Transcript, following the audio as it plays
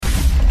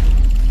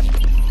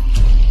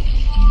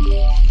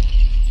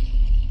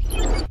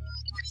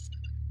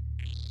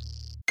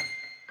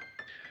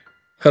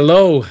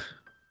Hello,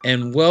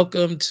 and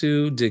welcome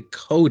to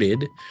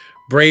Decoded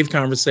Brave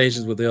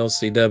Conversations with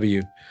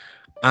LCW.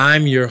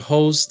 I'm your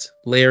host,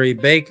 Larry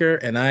Baker,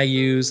 and I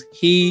use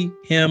he,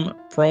 him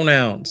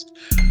pronouns.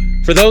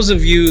 For those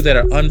of you that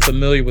are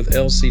unfamiliar with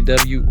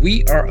LCW,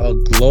 we are a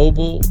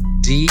global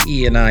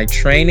DE&I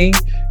training,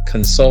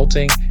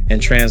 consulting, and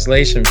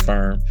translation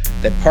firm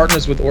that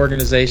partners with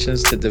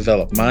organizations to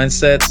develop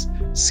mindsets,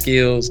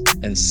 skills,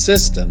 and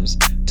systems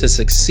to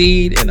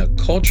succeed in a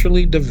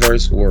culturally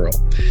diverse world.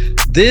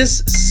 This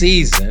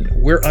season,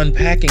 we're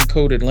unpacking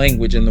coded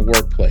language in the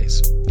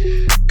workplace.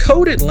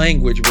 Coded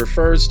language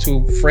refers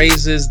to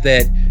phrases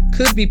that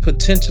could be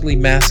potentially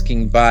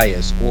masking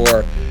bias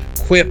or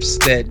quips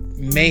that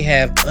may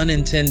have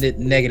unintended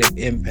negative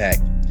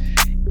impact.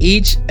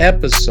 Each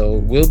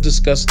episode will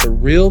discuss the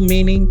real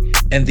meaning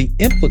and the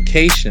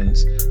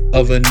implications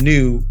of a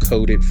new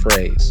coded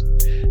phrase,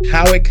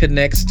 how it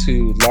connects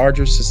to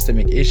larger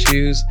systemic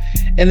issues,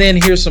 and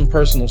then here's some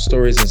personal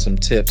stories and some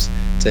tips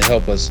to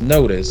help us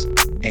notice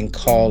and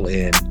call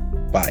in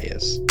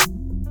bias.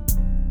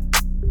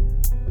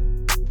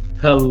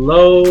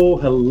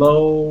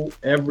 Hello,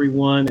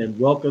 everyone, and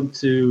welcome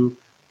to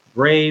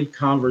Brave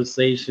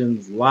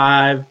Conversations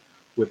Live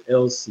with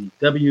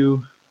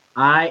LCW.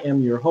 I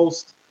am your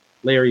host,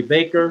 Larry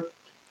Baker,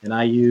 and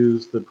I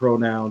use the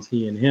pronouns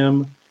he and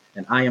him,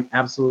 and I am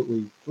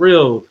absolutely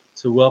thrilled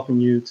to welcome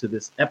you to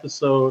this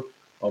episode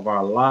of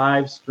our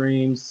live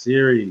stream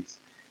series.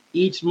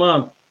 Each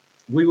month,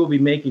 we will be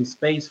making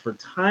space for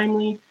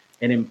timely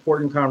and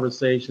important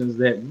conversations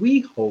that we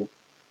hope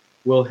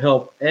will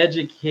help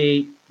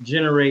educate,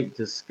 generate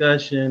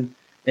discussion,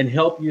 and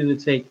help you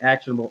to take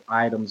actionable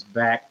items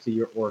back to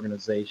your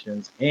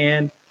organizations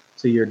and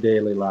to your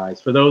daily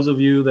lives. For those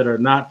of you that are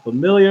not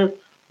familiar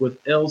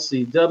with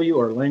LCW,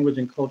 or Language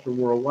and Culture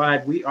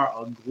Worldwide, we are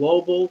a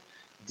global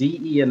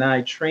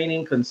DE&I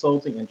training,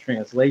 consulting, and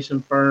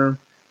translation firm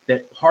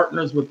that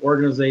partners with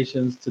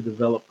organizations to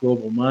develop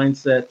global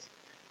mindsets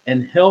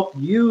and help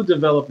you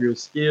develop your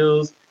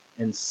skills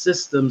and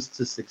systems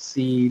to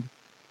succeed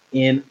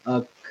in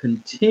a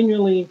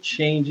continually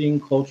changing,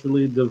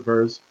 culturally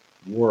diverse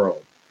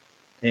world.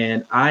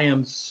 And I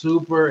am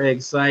super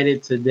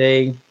excited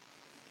today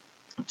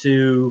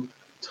to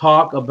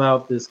talk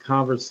about this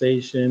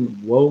conversation,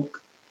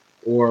 woke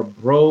or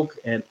broke.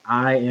 And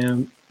I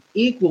am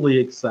equally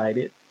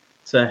excited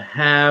to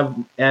have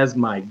as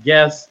my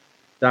guest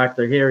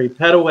Dr. Harry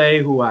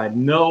Pettaway, who I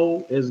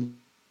know is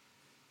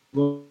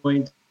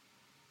going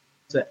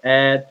to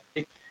add.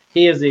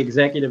 He is the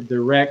executive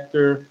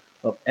director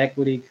of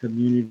Equity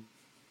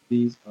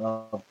Communities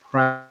of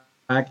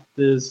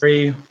Practice.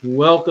 Harry,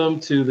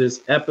 welcome to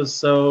this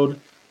episode.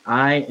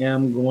 I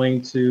am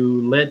going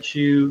to let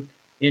you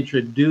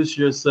introduce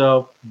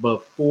yourself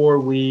before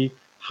we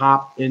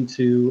hop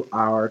into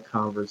our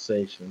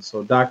conversation.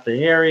 So, Dr.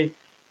 Harry,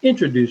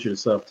 introduce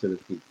yourself to the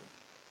people.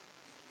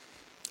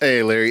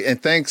 Hey, Larry,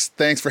 and thanks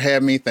for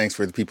having me. Thanks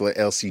for the people at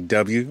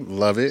LCW.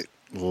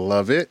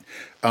 Love it.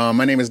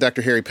 My name is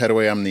Dr. Harry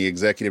Pettaway. I'm the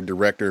executive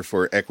director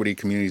for Equity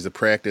Communities of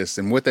Practice.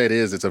 And what that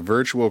is, it's a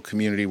virtual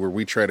community where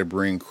we try to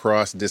bring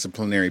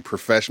cross-disciplinary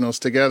professionals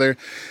together.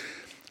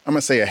 I'm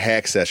going to say a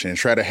hack session and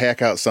try to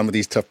hack out some of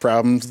these tough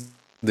problems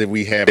that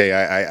we have today.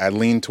 I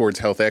lean towards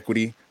health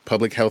equity,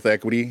 public health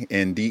equity,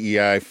 and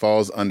DEI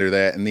falls under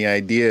that. And the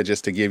idea,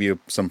 just to give you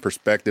some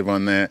perspective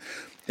on that,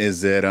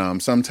 is that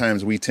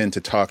sometimes we tend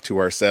to talk to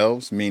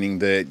ourselves, meaning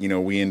that,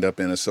 we end up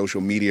in a social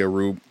media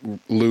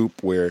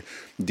loop where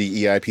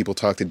DEI people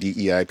talk to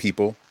DEI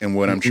people. And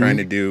what I'm trying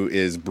to do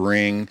is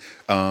bring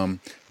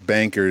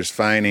bankers,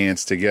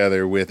 finance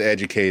together with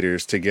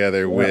educators,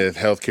 together with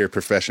healthcare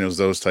professionals,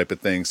 those type of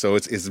things. So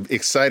it's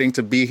exciting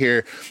to be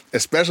here,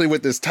 especially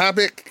with this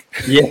topic.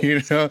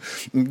 Yeah.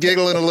 I'm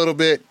giggling a little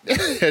bit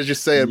as you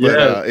say it,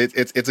 but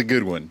it's a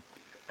good one.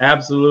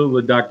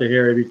 Absolutely, Dr.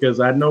 Harry, because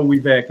I know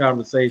we've had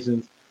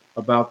conversations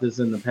about this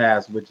in the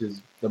past, which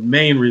is the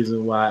main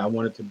reason why I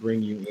wanted to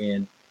bring you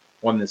in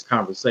on this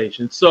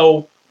conversation.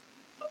 So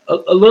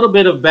a little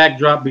bit of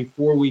backdrop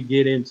before we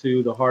get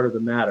into the heart of the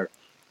matter.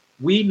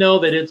 We know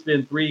that it's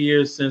been 3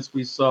 years since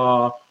we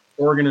saw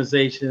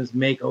organizations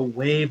make a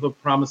wave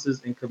of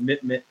promises and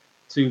commitment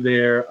to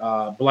their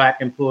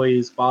Black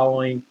employees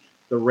following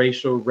the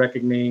racial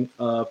reckoning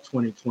of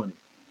 2020.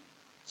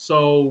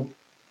 So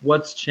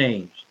what's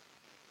changed?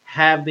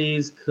 Have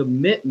these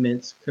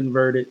commitments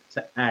converted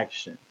to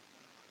action?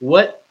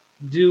 What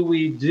do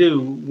we do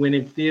when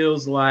it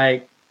feels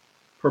like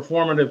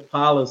performative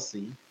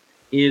policy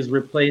is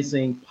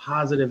replacing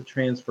positive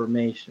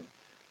transformation?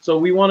 So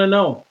we want to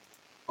know,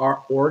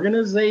 are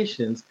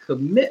organizations'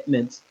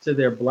 commitments to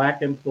their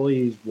Black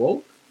employees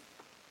woke,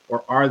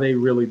 or are they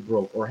really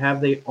broke, or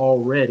have they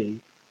already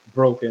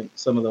broken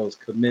some of those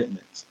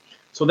commitments?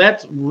 So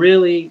that's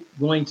really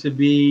going to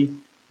be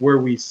where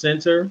we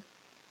center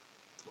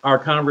our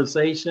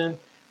conversation.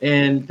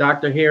 And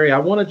Dr. Harry, I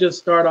want to just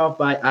start off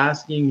by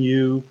asking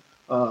you,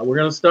 we're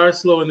going to start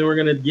slow and then we're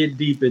going to get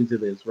deep into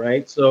this,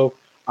 right? So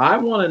I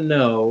want to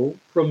know,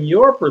 from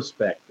your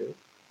perspective,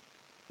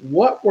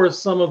 what were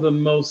some of the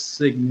most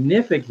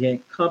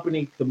significant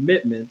company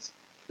commitments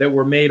that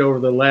were made over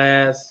the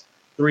last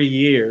 3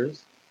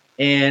 years,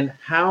 and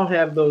how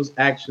have those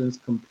actions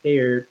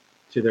compared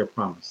to their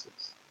promises?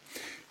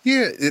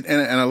 Yeah,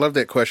 and I love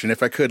that question.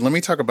 If I could, let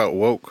me talk about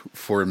woke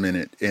for a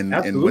minute,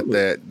 and with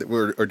that,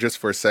 or just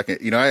for a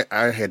second.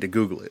 I had to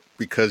Google it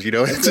because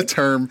it's a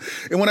term,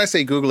 and when I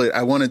say Google it,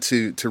 I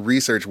wanted to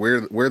research where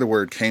the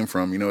word came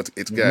from.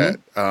 It's got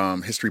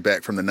history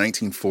back from the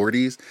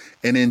 1940s,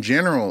 and in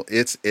general,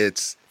 it's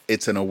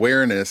an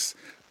awareness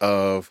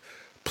of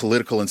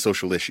political and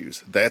social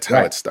issues. That's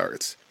how it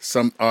starts.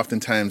 Some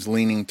oftentimes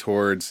leaning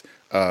towards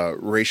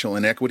racial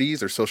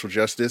inequities or social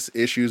justice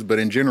issues, but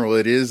in general,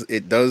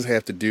 it does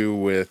have to do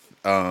with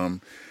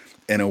an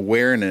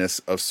awareness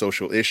of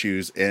social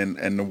issues.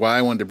 And why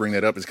I wanted to bring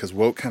that up is because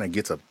woke kind of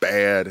gets a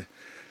bad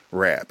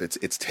rap.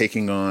 It's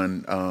taking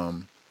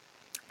on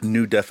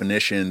new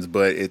definitions,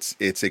 but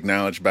it's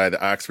acknowledged by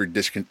the Oxford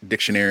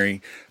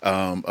Dictionary,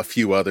 a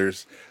few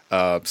others.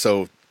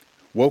 So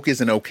woke is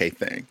an okay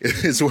thing.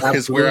 It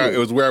was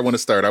where I want to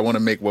start. I want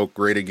to make woke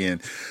great again.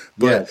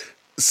 But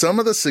some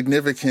of the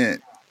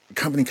significant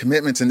company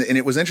commitments, and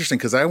it was interesting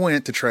because I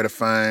went to try to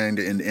find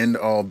an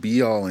end-all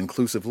be-all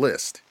inclusive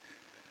list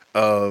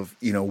of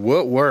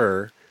what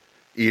were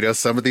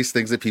some of these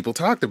things that people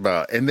talked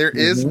about, and there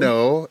is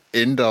no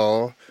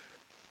end-all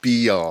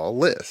be-all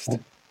list.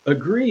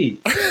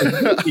 Agreed.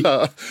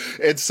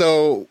 And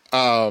so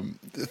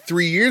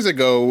 3 years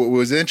ago, what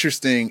was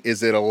interesting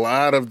is that a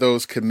lot of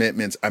those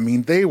commitments,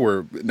 they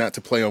were, not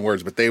to play on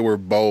words, but they were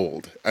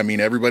bold.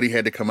 Everybody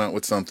had to come out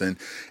with something,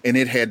 and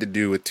it had to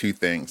do with two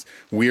things.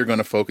 We are going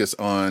to focus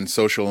on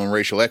social and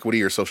racial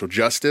equity or social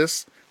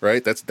justice,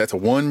 right? That's a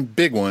one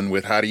big one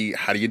with how do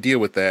you deal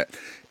with that?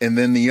 And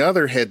then the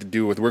other had to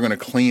do with we're going to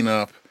clean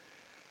up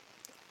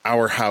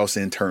our house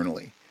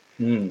internally.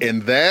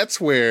 And that's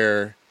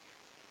where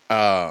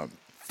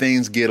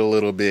things get a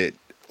little bit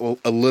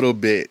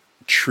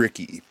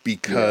tricky,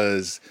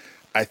 because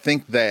I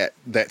think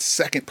that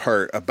second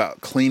part about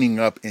cleaning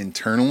up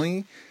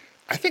internally,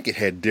 I think it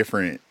had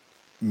different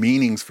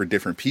meanings for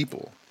different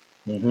people.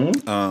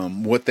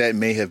 What that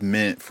may have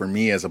meant for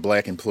me as a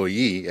Black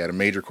employee at a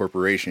major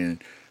corporation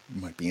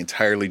might be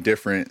entirely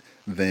different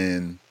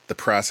than the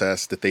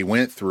process that they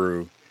went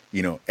through,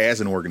 as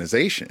an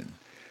organization.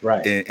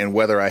 Right. And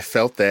whether I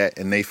felt that,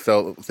 and they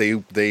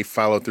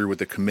followed through with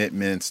the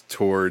commitments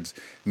towards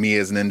me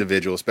as an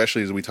individual,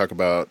 especially as we talk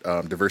about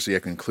diversity,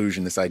 equity,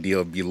 inclusion, this idea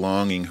of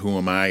belonging. Who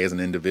am I as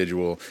an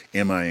individual?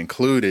 Am I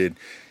included?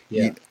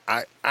 Yeah.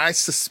 I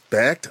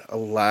suspect a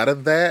lot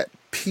of that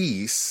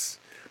piece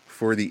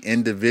for the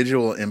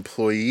individual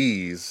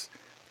employees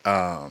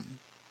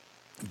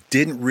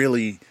didn't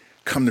really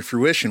come to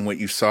fruition. What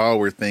you saw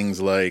were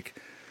things like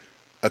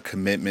a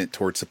commitment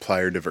towards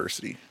supplier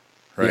diversity,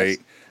 right?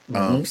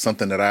 Yes.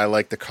 Something that I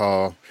like to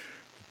call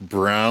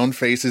brown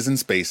faces in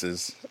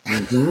spaces,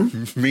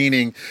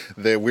 meaning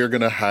that we're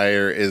going to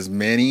hire as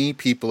many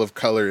people of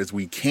color as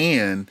we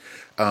can,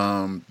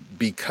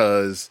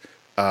 because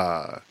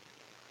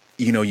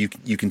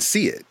you can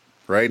see it,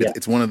 right? Yeah.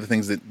 It's one of the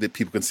things that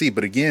people can see.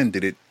 But again,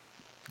 did it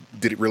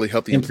really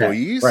help the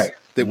employees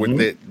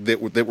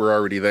that were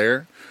already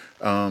there?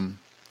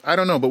 I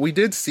don't know, but we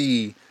did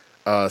see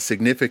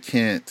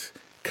significant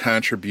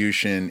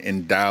contribution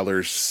in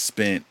dollars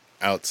spent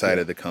outside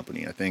of the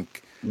company. I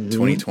think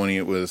 2020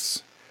 it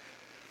was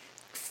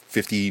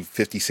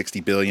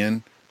 60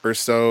 billion or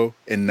so,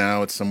 and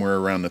now it's somewhere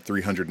around the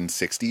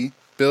 360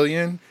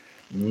 billion.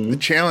 The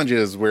challenge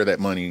is where that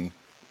money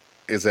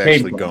is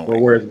actually going,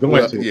 or where it's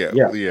going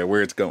to.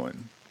 Where it's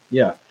going.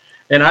 Yeah,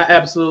 and I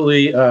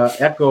absolutely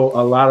echo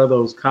a lot of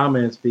those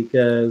comments,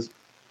 because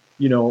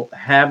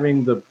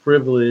having the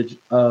privilege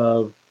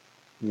of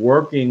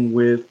working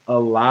with a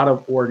lot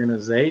of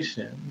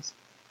organizations,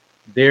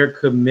 their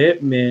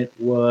commitment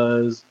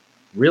was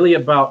really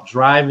about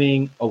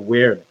driving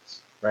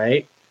awareness,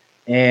 right?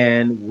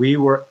 And we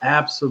were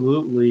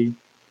absolutely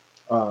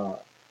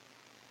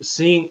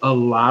seeing a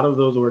lot of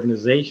those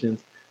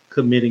organizations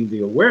committing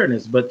the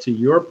awareness. But to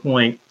your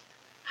point,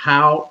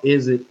 how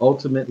is it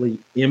ultimately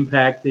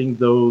impacting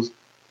those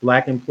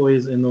Black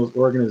employees in those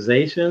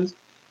organizations?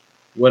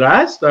 What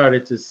I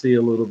started to see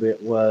a little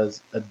bit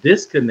was a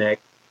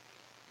disconnect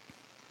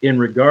in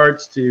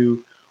regards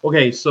to,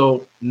 okay,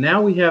 so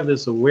now we have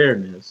this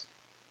awareness.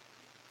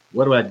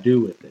 What do I do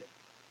with it?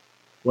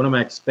 What am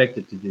I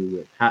expected to do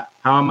with it?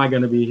 How am I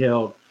going to be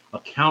held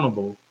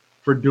accountable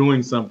for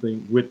doing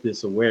something with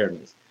this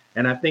awareness?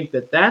 And I think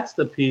that that's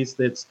the piece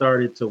that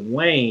started to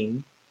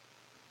wane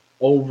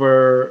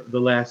over the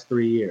last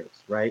 3 years,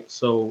 right?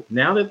 So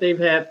now that they've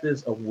had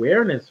this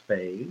awareness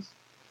phase,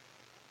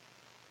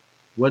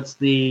 what's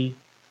the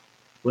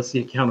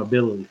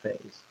accountability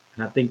phase?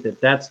 And I think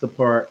that that's the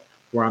part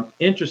where I'm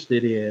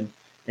interested in,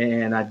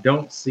 and I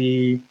don't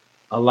see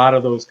a lot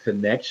of those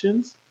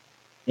connections.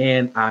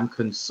 And I'm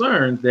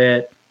concerned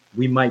that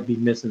we might be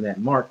missing that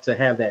mark to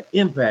have that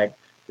impact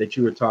that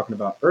you were talking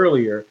about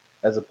earlier,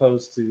 as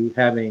opposed to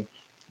having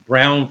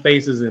brown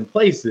faces in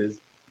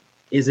places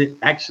is it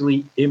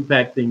actually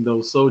impacting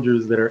those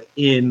soldiers that are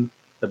in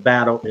the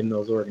battle in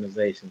those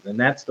organizations? And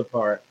that's the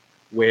part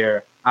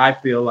where I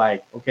feel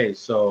like, okay,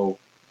 so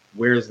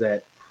where's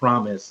that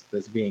promise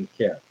that's being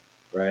kept,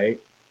 right?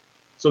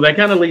 So that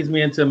kind of leads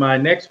me into my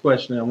next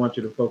question I want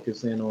you to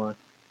focus in on,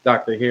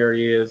 Dr.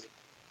 Harry, is,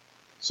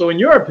 so in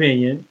your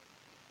opinion,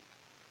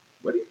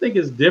 what do you think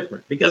is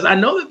different? Because I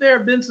know that there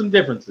have been some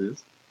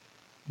differences,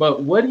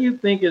 but what do you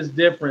think is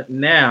different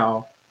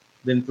now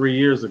than 3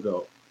 years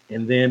ago?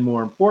 And then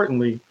more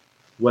importantly,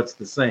 what's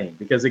the same?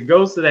 Because it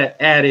goes to that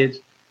adage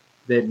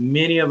that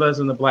many of us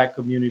in the Black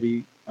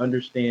community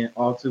understand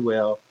all too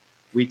well.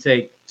 We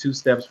take 2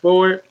 steps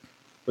forward,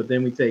 but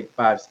then we take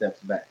 5 steps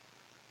back.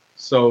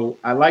 So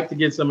I'd like to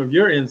get some of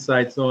your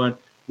insights on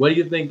what do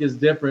you think is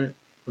different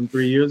from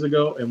 3 years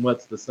ago and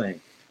what's the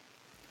same?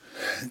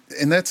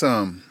 And that's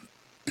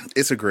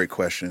it's a great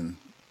question.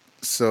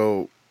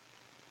 So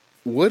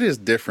what is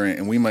different,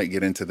 and we might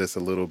get into this a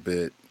little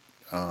bit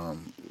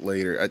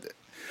later.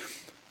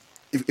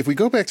 If we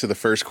go back to the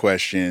first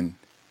question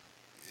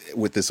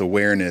with this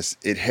awareness,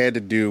 it had to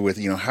do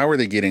with, how are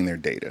they getting their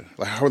data?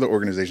 Like, how are the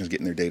organizations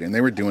getting their data? And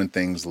they were doing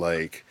things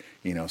like,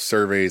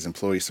 surveys,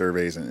 employee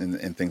surveys,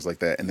 and things like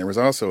that. And there was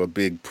also a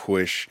big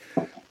push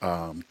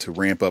to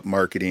ramp up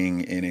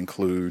marketing and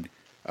include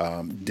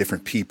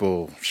different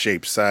people,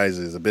 shapes,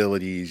 sizes,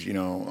 abilities,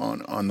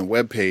 on the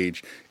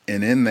webpage.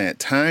 And in that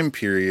time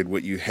period,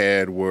 what you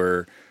had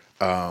were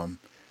an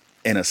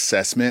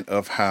assessment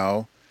of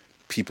how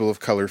people of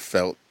color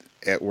felt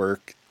at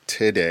work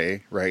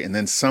today, right? And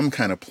then some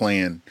kind of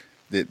plan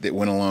that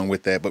went along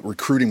with that, but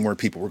recruiting more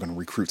people. We're going to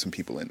recruit some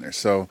people in there.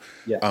 So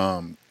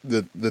Yeah.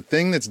 the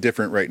thing that's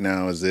different right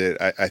now is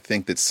that I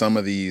think that some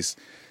of these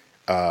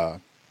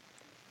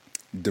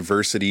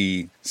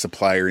diversity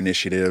supplier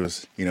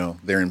initiatives,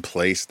 they're in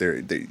place.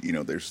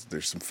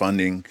 There's some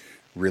funding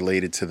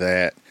related to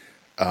that.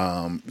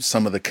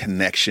 Some of the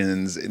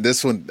connections.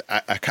 This one,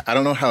 I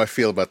don't know how I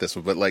feel about this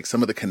one, but like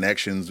some of the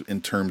connections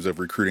in terms of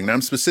recruiting. And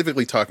I'm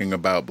specifically talking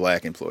about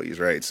Black employees,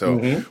 right?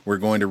 So we're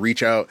going to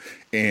reach out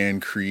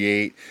and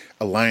create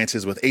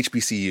alliances with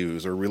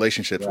HBCUs or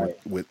relationships Right.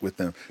 with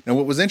them. Now,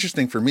 what was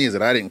interesting for me is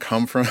that I didn't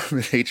come from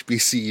an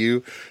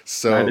HBCU,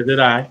 so Neither did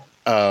I.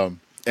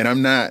 and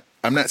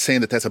I'm not saying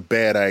that that's a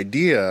bad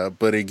idea,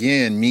 but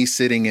again, me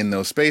sitting in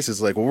those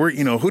spaces, like, well,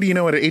 who do you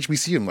know at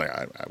HBCU? I'm like,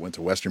 I went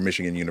to Western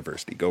Michigan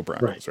University, go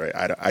Broncos, right?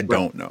 I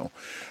don't know.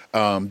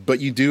 But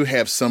you do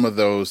have some of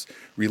those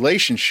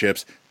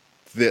relationships,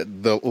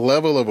 the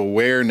level of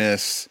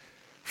awareness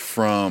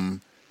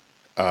from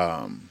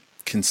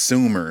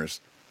consumers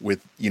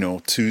with,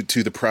 to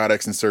the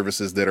products and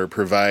services that are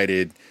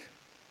provided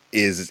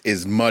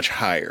is much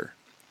higher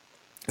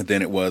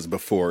than it was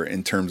before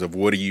in terms of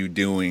what are you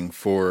doing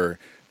for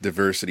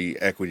diversity,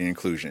 equity, and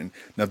inclusion.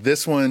 Now,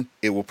 this one,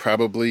 it will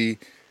probably,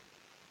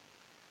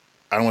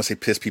 I don't want to say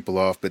piss people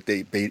off, but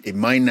it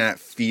might not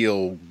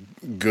feel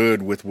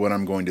good with what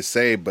I'm going to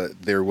say,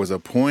 but there was a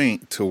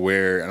point to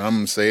where, and I'm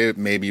going to say it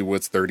maybe it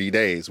was 30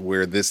 days,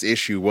 where this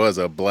issue was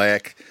a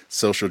Black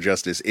social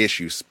justice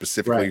issue,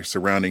 specifically Right.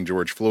 surrounding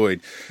George Floyd.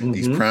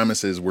 These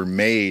promises were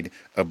made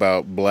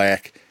about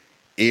Black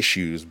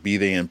issues, be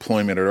they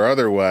employment or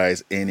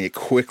otherwise, and it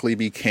quickly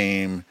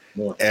became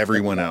More.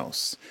 everyone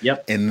else.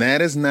 Yep. And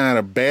that is not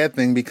a bad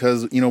thing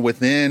because,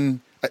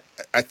 within,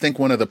 I think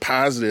one of the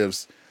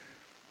positives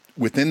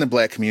within the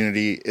Black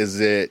community is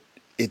that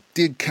it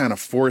did kind of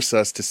force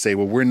us to say,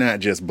 well, we're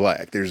not just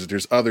Black.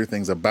 There's other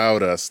things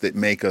about us that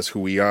make us who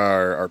we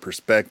are, our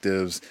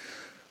perspectives,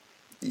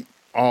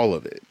 all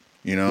of it,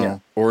 Yeah.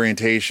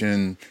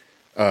 orientation,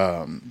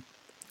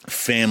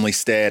 family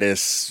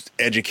status,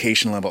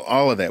 education level,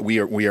 all of that. We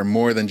are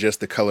more than just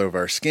the color of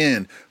our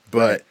skin.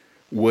 But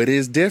what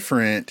is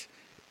different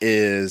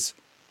is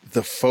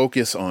the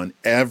focus on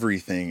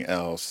everything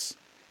else.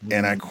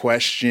 And I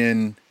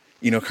question,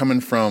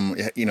 coming from,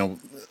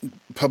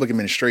 public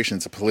administration,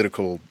 it's a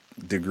political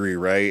degree,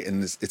 right?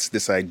 And it's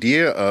this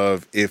idea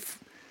of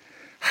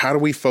how do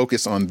we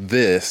focus on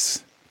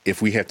this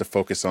if we have to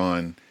focus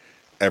on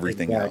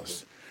everything Exactly.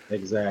 else?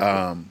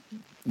 Exactly.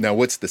 Now,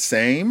 what's the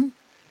same?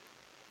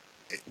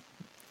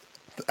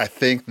 I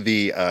think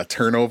the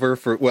turnover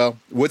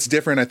what's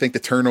different? I think the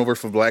turnover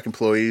for Black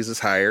employees is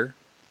higher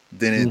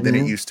than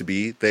it used to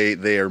be.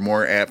 They are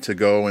more apt to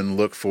go and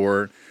look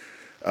for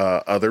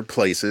other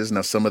places.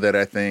 Now, some of that,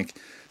 I think,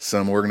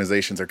 some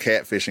organizations are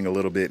catfishing a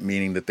little bit,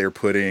 meaning that they're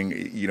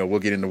putting, we'll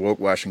get into woke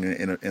washing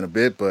in a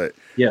bit, but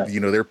Yeah.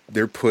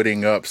 they're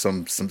putting up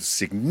some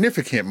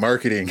significant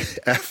marketing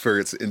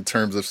efforts in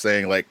terms of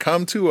saying, like,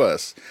 come to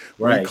us,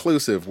 we're Right.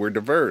 inclusive, we're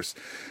diverse,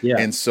 Yeah.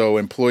 and so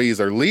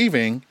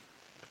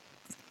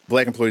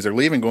Black employees are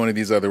leaving, going to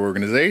these other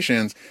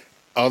organizations.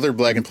 Other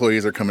Black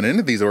employees are coming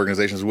into these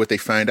organizations. What they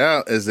find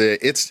out is that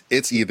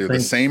it's either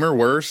the same or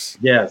worse.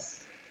 Yes.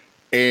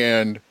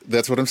 And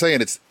that's what I'm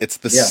saying. It's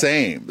the Yeah.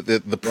 same.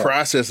 The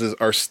processes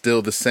are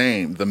still the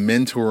same. The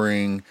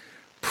mentoring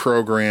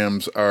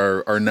programs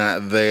are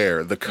not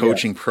there. The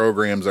coaching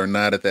programs are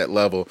not at that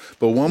level.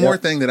 But one more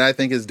thing that I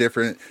think is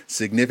different,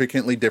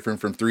 significantly different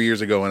from 3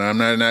 years ago, and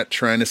I'm not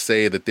trying to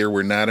say that there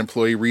were not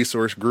employee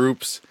resource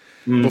groups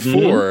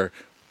before,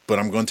 but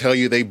I'm going to tell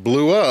you they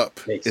blew up.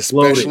 They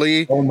exploded.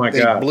 Especially, oh my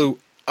they God. blew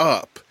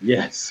up.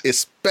 Yes.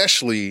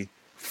 Especially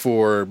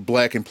for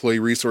Black employee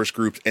resource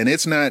groups. And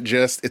it's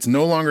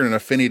no longer an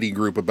affinity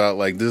group about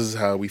like, this is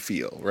how we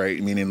feel, right?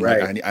 Meaning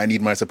like, I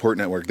need my support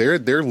network.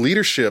 Their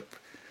leadership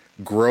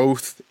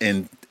growth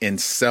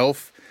and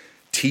self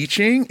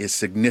teaching is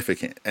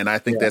significant. And I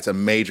think that's a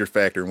major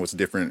factor in what's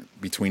different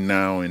between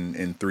now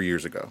and 3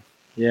 years ago.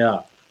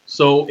 Yeah.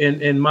 So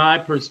in my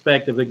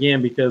perspective,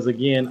 because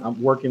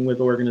I'm working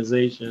with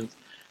organizations,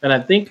 and I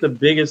think the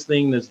biggest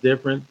thing that's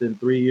different than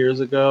 3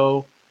 years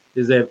ago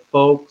is that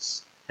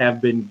folks have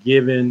been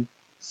given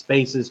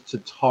spaces to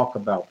talk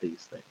about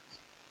these things,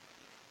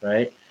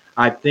 right?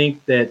 I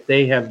think that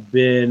they have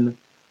been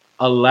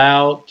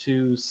allowed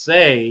to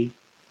say,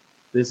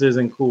 this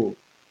isn't cool.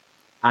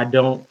 I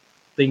don't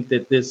think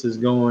that this is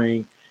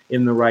going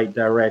in the right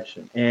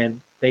direction. And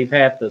they've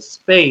had the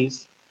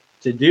space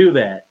to do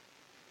that.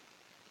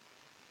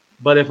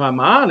 But if I'm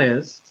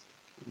honest,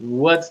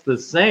 what's the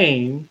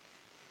same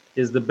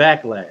is the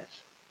backlash,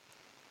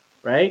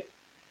 right?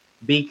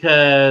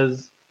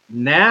 Because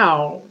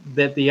now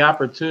that the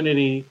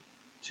opportunity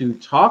to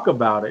talk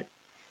about it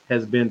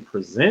has been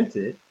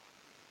presented,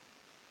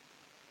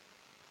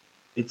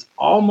 it's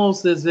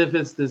almost as if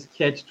it's this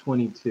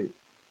catch-22.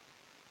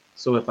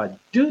 So if I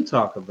do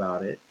talk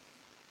about it,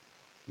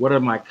 what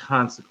are my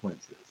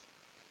consequences?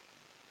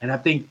 And I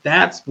think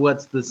that's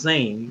what's the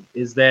same,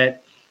 is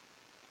that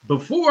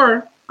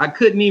before I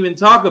couldn't even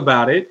talk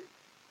about it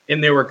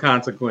and there were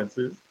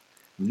consequences.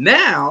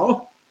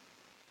 Now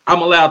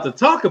I'm allowed to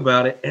talk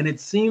about it, and it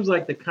seems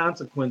like the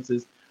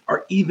consequences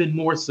are even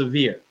more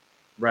severe,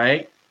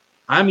 right?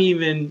 I'm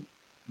even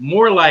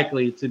more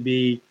likely to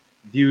be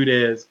viewed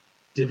as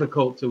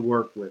difficult to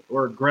work with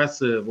or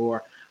aggressive,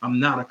 or I'm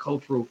not a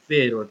cultural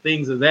fit, or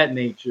things of that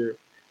nature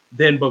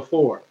than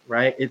before,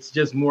 right? It's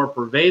just more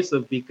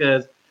pervasive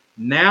because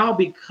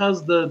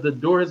the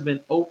door has been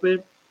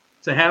open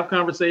to have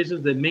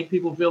conversations that make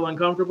people feel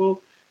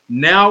uncomfortable.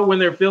 Now, when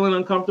they're feeling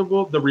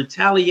uncomfortable, the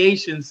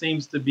retaliation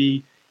seems to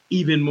be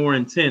even more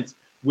intense,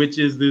 which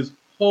is this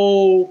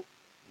whole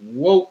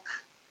woke,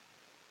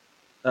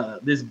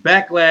 this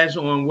backlash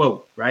on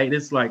woke, right?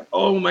 It's like,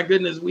 oh my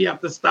goodness, we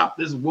have to stop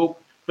this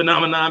woke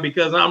phenomenon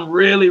because I'm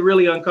really,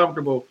 really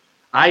uncomfortable.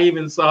 I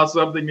even saw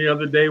something the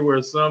other day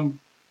where some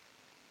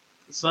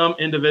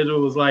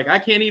individual was like, I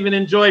can't even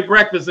enjoy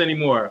breakfast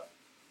anymore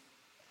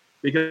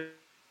because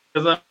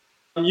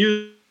I'm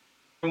using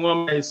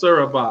one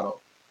syrup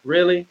bottle.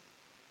 Really?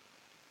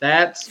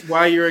 That's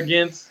why you're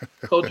against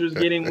cultures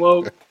getting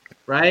woke,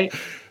 right?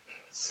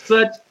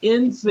 Such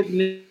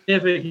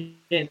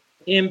insignificant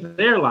in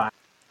their life,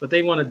 but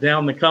they want to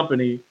down the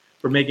company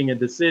for making a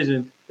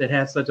decision that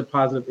has such a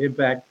positive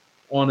impact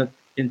on an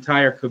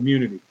entire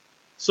community.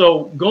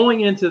 So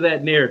going into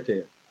that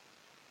narrative,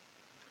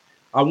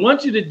 I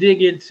want you to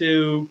dig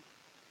into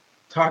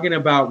talking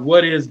about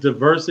what is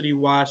diversity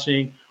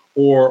washing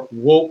or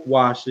woke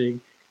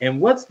washing, and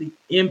what's the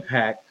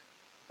impact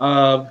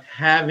of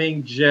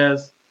having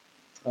just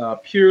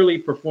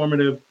purely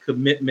performative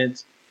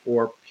commitments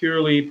or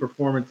purely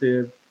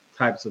performative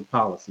types of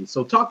policies.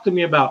 So talk to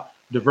me about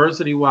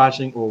diversity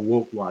washing or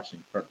woke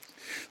washing first.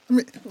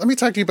 Let me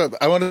talk to you about,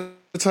 I want to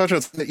touch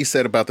on something that you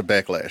said about the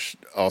backlash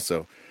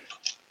also.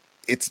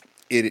 It's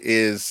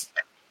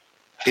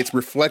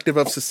reflective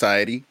of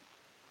society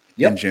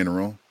in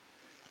general,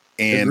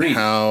 and Agreed.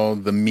 how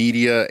the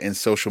media and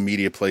social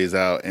media plays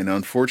out. And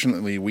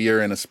unfortunately, we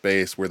are in a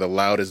space where the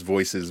loudest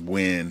voices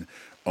win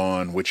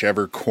on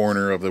whichever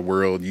corner of the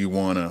world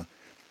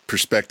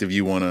perspective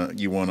you want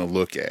to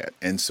look at.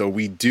 And so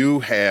we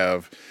do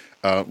have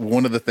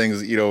one of the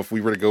things, if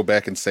we were to go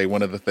back and say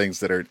one of the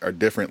things that are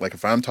different, like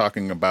if I'm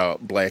talking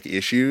about Black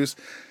issues,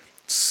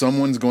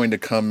 someone's going to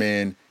come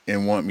in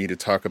and want me to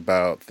talk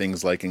about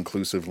things like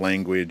inclusive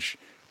language,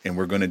 and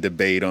we're going to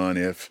debate on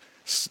if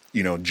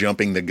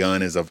jumping the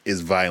gun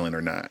is violent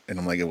or not. And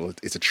I'm like, well,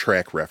 it's a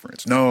track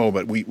reference. No,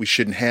 but we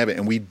shouldn't have it.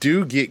 And we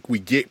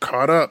get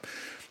caught up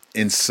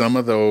in some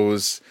of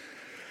those,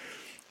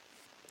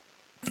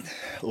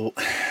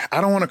 I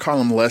don't want to call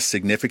them less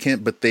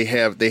significant, but they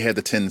have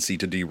the tendency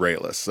to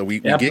derail us. So we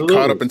get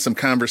caught up in some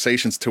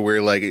conversations to where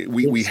like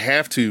we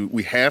have to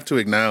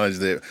acknowledge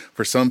that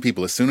for some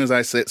people, as soon as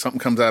I say something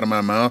comes out of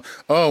my mouth,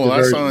 oh well,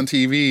 I saw on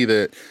TV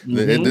that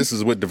this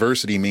is what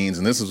diversity means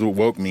and this is what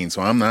woke means,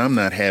 so I'm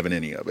not having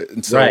any of it.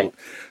 And so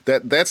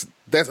that's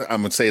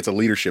I'm gonna say it's a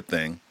leadership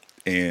thing,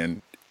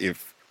 and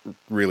if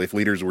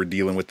leaders were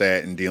dealing with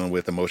that and dealing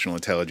with emotional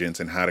intelligence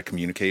and how to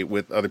communicate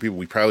with other people,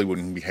 we probably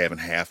wouldn't be having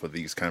half of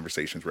these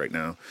conversations right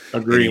now.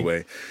 Agreed.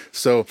 Anyway,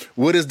 so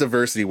what is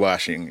diversity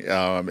washing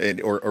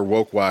or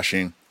woke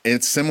washing?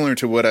 It's similar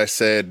to what I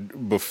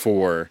said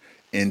before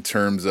in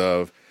terms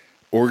of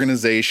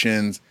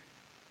organizations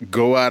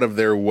go out of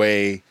their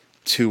way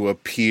to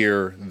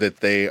appear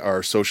that they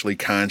are socially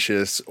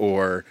conscious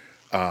or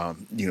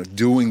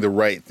doing the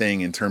right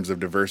thing in terms of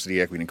diversity,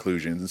 equity, and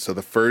inclusion. And so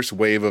the first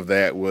wave of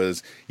that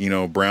was,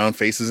 brown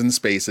faces and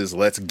spaces.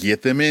 Let's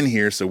get them in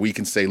here so we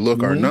can say,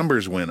 look, our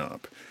numbers went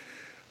up.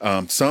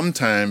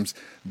 Sometimes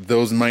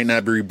those might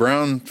not be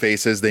brown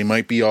faces; they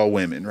might be all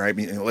women, right?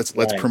 Let's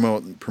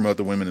promote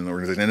the women in the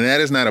organization, and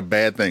that is not a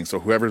bad thing. So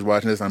whoever's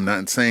watching this, I'm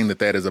not saying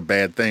that is a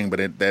bad thing,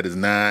 but that is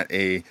not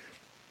a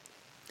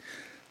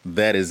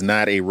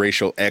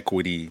racial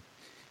equity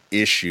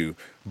issue.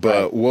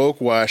 But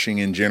woke washing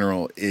in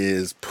general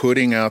is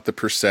putting out the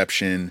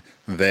perception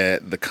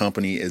that the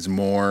company is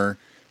more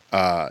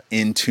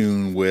in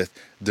tune with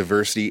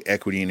diversity,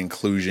 equity, and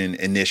inclusion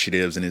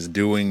initiatives and is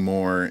doing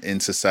more in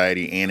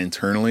society and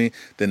internally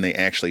than they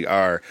actually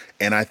are.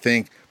 And I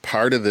think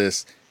part of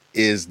this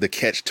is the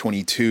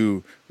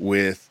catch-22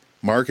 with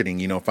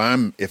marketing.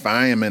 If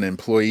I am an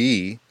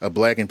employee, a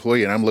black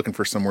employee, and I'm looking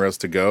for somewhere else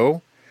to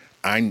go,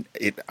 I'm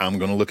going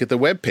to look at the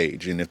web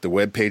page, and if the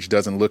web page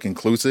doesn't look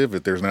inclusive,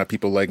 if there's not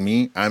people like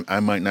me,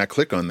 I might not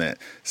click on that.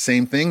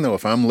 Same thing though,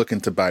 if I'm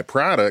looking to buy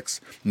products,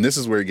 and this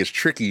is where it gets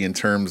tricky in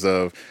terms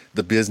of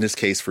the business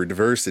case for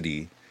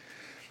diversity.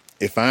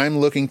 If I'm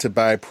looking to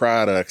buy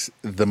products,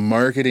 the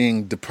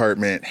marketing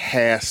department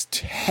have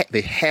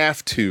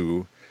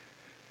to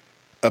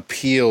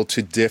appeal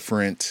to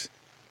different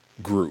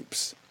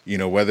groups,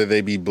 whether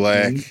they be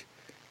black,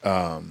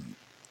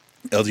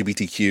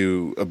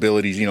 LGBTQ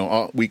abilities,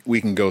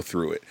 we can go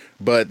through it.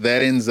 But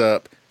that ends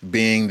up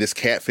being this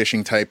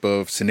catfishing type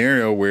of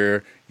scenario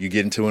where you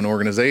get into an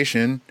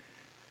organization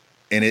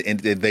and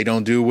they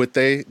don't do what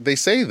they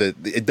say that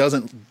it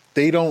doesn't.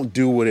 They don't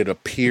do what it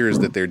appears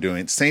that they're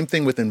doing. Same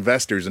thing with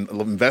investors, and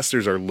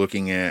investors are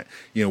looking at,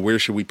 where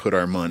should we put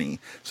our money?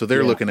 So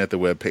they're looking at the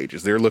web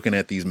pages. They're looking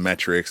at these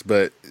metrics,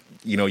 but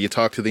you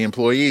talk to the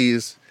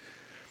employees,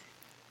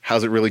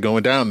 how's it really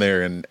going down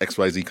there? And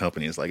XYZ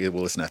company is like,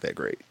 well, it's not that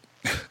great.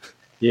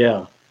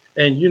 Yeah.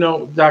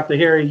 And, Dr.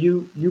 Harry,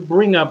 you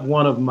bring up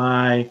one of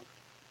my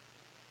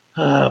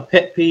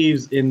pet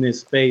peeves in this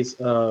space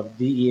of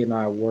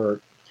DE&I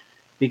work,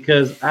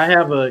 because I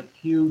have a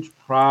huge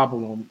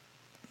problem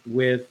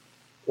with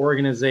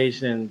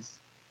organizations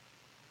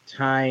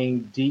tying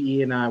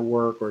DE&I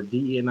work or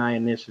DE&I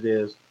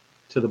initiatives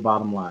to the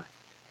bottom line.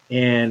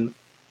 And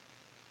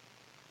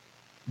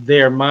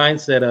their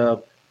mindset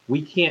of,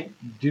 we can't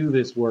do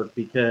this work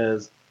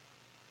because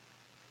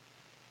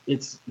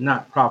it's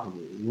not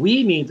profitable.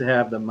 We need to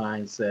have the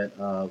mindset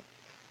of,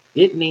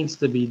 it needs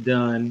to be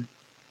done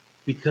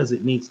because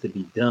it needs to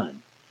be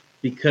done,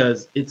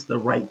 because it's the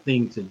right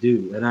thing to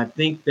do. And I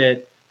think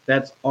that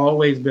that's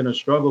always been a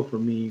struggle for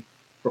me,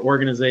 for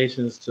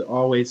organizations to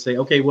always say,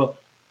 okay, well,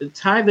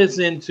 tie this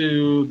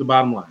into the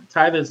bottom line,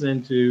 tie this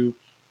into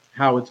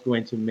how it's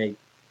going to make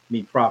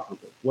me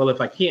profitable. Well,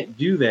 if I can't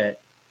do that,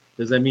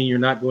 does that mean you're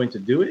not going to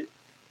do it?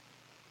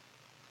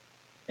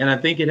 And I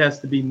think it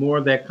has to be more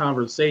of that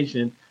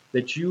conversation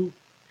that you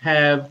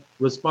have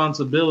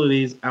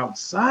responsibilities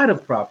outside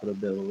of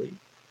profitability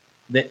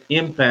that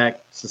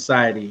impact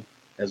society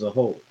as a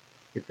whole,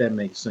 if that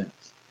makes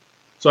sense.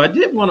 So I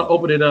did want to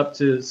open it up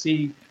to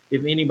see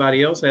if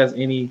anybody else has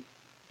any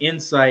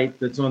insight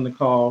that's on the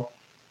call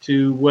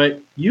to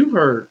what you've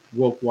heard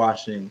woke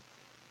washing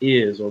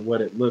is, or what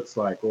it looks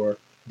like, or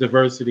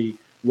diversity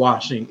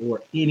washing,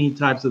 or any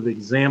types of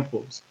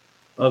examples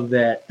of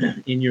that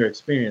in your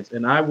experience.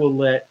 And I will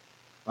let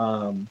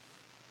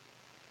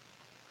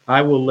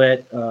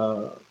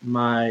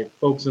my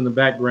folks in the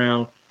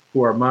background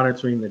who are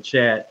monitoring the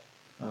chat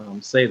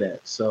say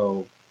that.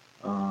 So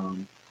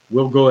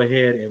we'll go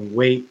ahead and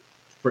wait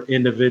for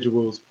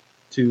individuals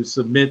to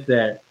submit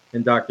that,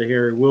 and Dr.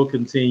 Harry will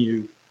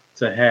continue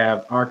to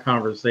have our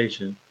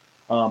conversation.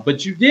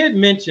 But you did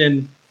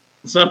mention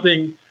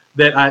something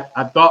that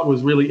I thought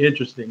was really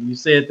interesting. You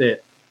said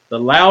that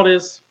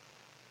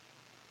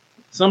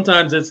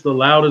sometimes it's the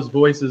loudest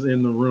voices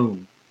in the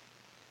room.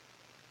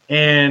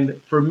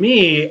 And for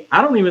me,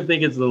 I don't even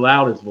think it's the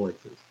loudest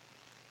voices.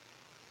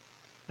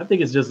 I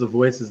think it's just the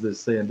voices that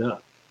stand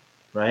up,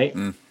 right?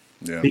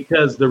 Yeah.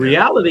 Because the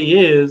reality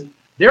is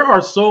there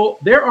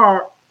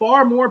are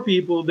far more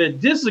people that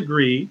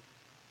disagree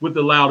with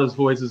the loudest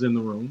voices in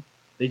the room.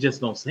 They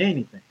just don't say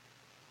anything,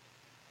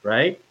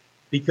 right?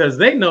 Because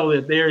they know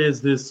that there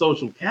is this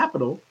social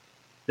capital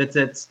that's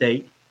at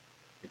stake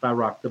if I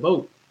rock the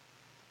boat,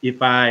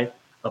 if I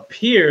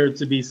appear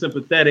to be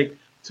sympathetic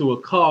to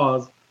a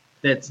cause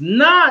that's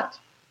not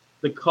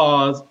the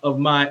cause of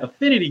my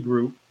affinity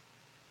group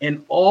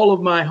and all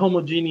of my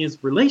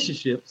homogeneous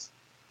relationships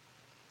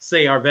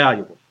say are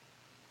valuable.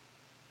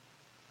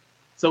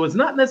 So it's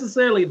not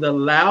necessarily the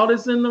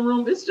loudest in the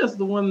room. It's just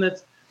the one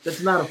that's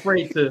not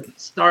afraid to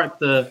start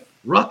the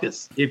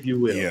ruckus, if you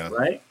will,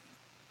 right?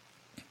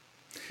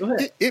 Go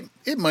ahead.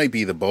 It might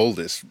be the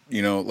boldest,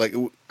 like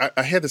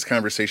I had this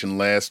conversation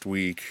last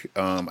week.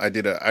 I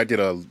did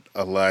a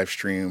live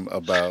stream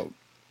about,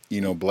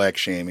 black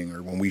shaming,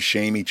 or when we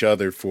shame each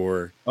other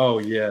for,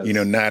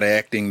 not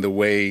acting the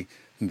way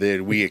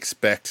that we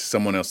expect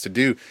someone else to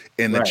do.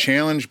 And the Right.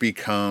 challenge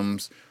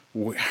becomes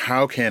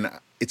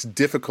it's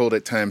difficult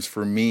at times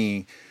for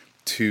me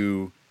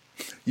to,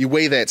 you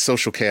weigh that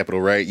social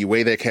capital, right? You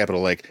weigh that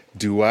capital, like,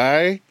 do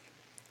I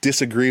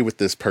disagree with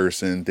this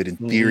person that in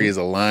theory is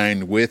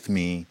aligned with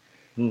me?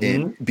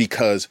 And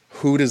because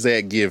who does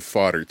that give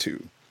fodder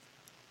to?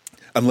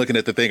 I'm looking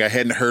at the thing. I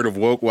hadn't heard of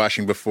woke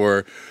washing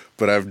before,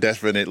 but I've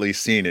definitely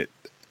seen it.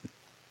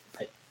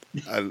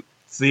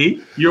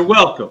 See, you're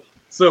welcome.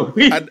 So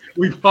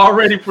we've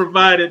already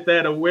provided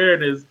that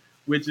awareness,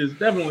 which is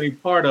definitely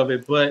part of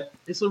it, but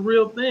it's a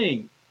real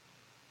thing.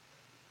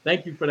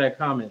 Thank you for that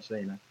comment,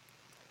 Shayna.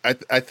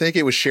 I think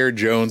it was Cher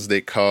Jones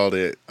that called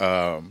it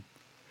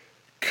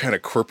kind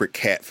of corporate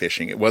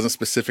catfishing. It wasn't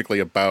specifically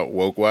about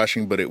woke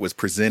washing, but it was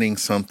presenting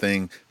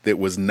something that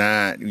was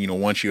not,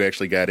 once you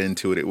actually got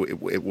into it,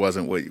 it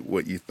wasn't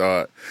what you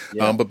thought.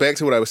 Yeah. But back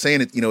to what I was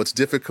saying, it's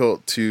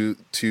difficult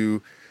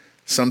to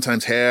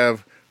sometimes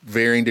have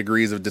varying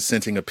degrees of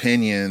dissenting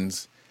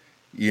opinions,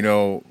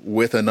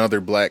 with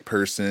another Black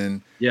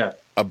person Yeah.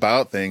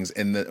 about things.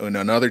 And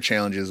another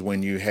challenge is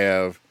when you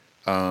have,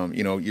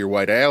 your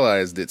white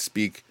allies that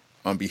speak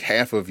on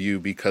behalf of you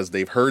because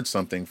they've heard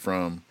something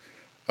from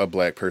a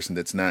Black person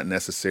that's not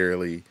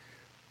necessarily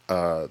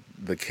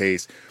the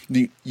case.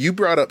 You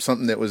brought up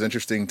something that was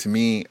interesting to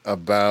me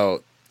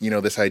about,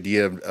 this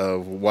idea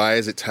of why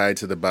is it tied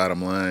to the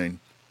bottom line?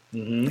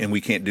 And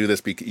we can't do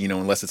this,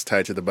 unless it's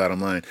tied to the bottom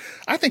line.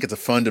 I think it's a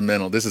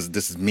fundamental. This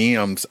is me.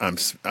 I'm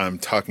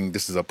talking.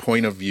 This is a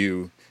point of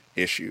view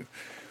issue.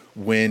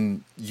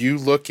 When you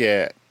look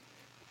at,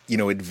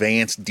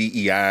 advanced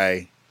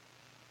DEI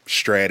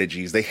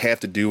strategies, they have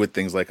to do with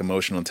things like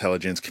emotional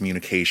intelligence,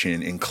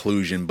 communication,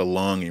 inclusion,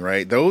 belonging.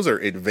 Right? Those are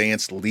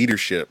advanced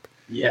leadership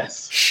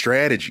Yes.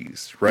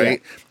 strategies.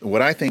 Right? Yeah.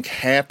 What I think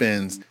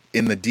happens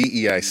in the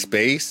DEI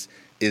space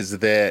is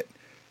that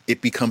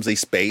it becomes a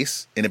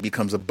space and it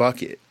becomes a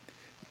bucket,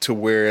 to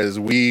whereas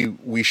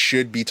we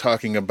should be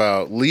talking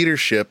about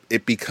leadership,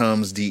 it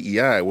becomes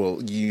DEI.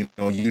 Well,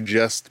 you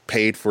just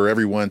paid for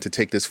everyone to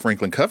take this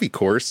Franklin Covey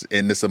course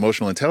and this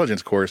emotional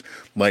intelligence course.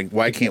 Like,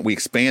 why can't we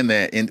expand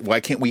that? And why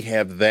can't we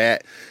have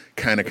that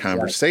kind of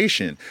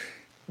conversation?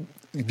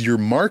 Your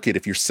market,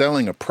 if you're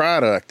selling a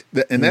product,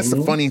 and that's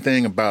the funny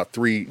thing about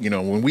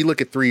when we look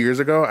at 3 years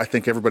ago, I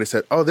think everybody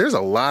said, oh, there's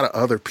a lot of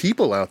other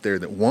people out there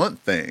that want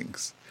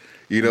things.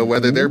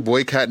 Whether they're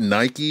boycotting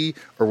Nike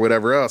or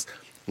whatever else,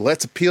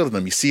 let's appeal to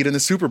them. You see it in the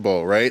Super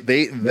Bowl, right?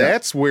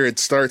 That's where it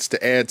starts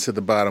to add to the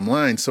bottom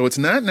line. So it's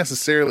not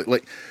necessarily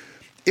like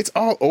it's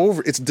all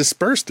over. It's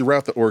dispersed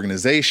throughout the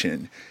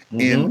organization.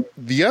 And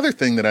the other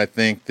thing that I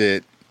think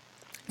that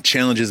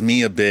challenges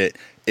me a bit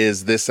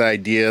is this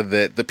idea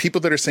that the people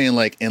that are saying,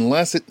 like,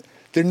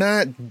 they're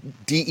not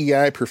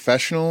DEI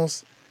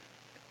professionals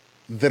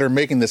that are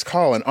making this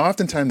call, and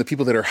oftentimes the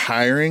people that are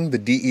hiring the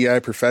DEI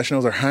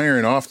professionals are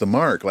hiring off the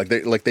mark. Like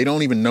they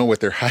don't even know what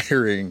they're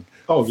hiring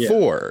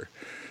for,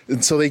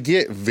 and so they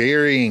get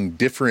varying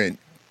different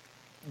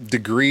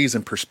degrees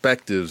and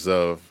perspectives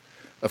of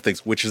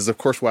things. Which is, of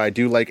course, why I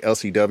do like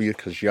LCW,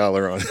 because y'all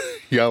are on.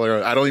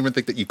 I don't even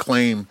think that you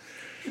claim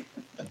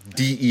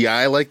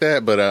DEI like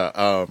that, but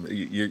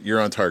you're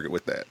on target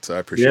with that. So I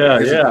appreciate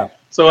it. Yeah.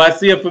 So I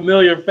see a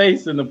familiar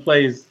face in the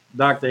place,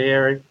 Dr.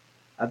 Harry.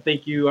 I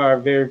think you are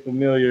very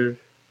familiar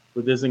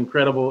with this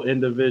incredible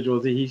individual.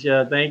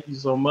 Tahisha, thank you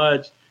so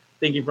much.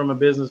 Thinking from a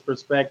business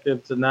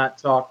perspective, to not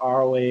talk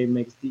ROA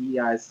makes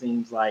DEI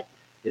seems like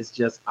it's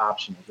just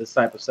optional. This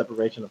type of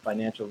separation of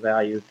financial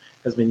value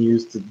has been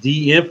used to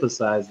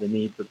de-emphasize the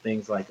need for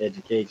things like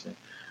education.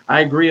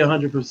 I agree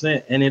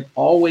 100%. And it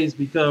always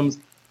becomes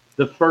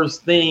the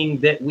first thing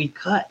that we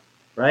cut,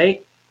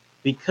 right?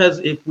 Because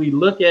if we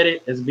look at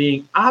it as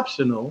being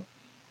optional,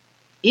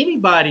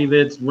 anybody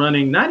that's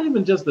running, not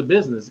even just the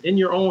business, in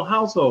your own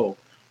household,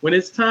 when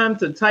it's time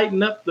to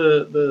tighten up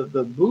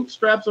the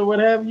bootstraps or what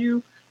have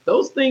you,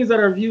 those things that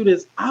are viewed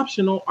as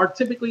optional are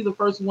typically the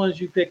first ones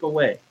you pick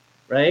away,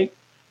 right?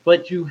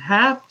 But you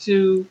have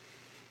to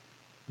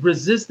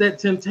resist that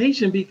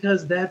temptation,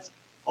 because that's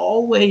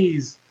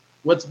always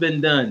what's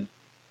been done.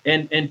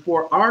 And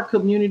for our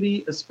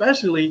community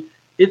especially,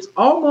 it's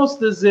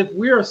almost as if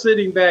we are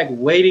sitting back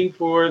waiting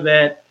for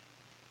the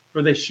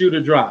shoe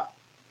to drop.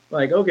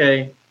 Like,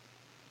 okay,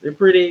 they're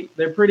pretty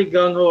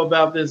gung-ho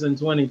about this in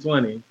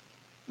 2020.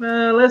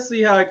 Let's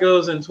see how it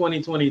goes in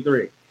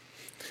 2023.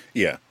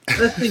 Yeah.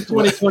 Let's see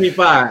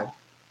 2025.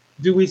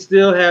 Do we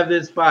still have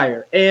this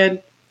fire?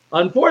 And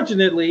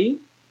unfortunately,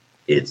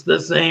 it's the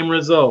same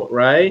result,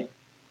 right?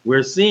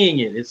 We're seeing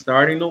it. It's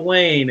starting to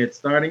wane. It's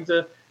starting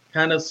to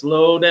kind of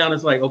slow down.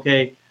 It's like,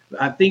 okay,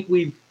 I think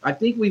we've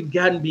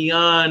gotten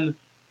beyond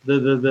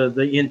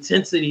the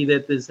intensity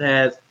that this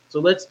has. So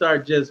let's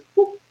start just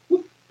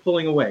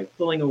pulling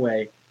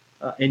away,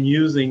 and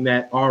using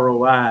that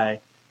ROI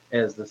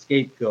as the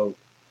scapegoat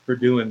for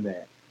doing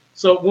that.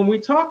 So when we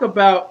talk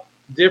about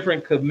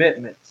different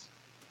commitments,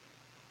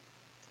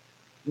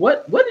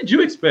 what did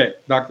you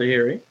expect, Dr.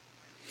 Harry?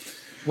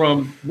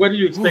 What do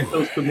you expect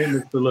those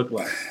commitments to look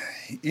like?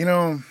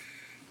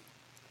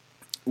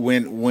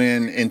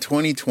 when in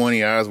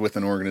 2020 I was with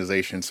an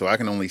organization, so I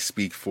can only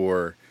speak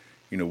for,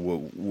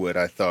 what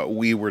I thought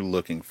we were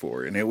looking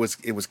for, and it was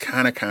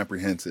kind of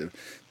comprehensive.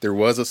 There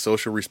was a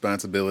social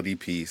responsibility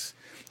piece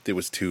that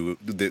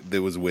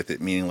was with it,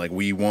 meaning like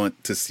we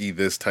want to see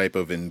this type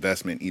of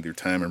investment, either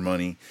time or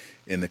money,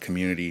 in the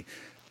community.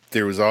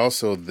 There was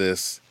also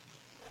this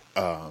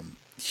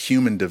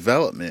human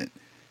development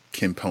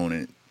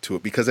component to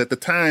it, because at the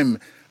time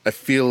I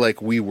feel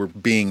like we were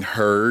being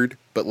heard,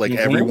 but like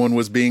everyone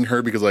was being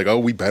heard, because like, oh,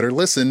 we better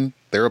listen,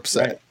 they're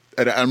upset. Right.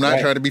 And I'm not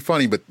trying to be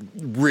funny, but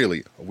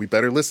really, we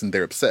better listen,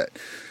 they're upset.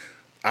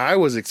 I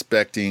was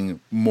expecting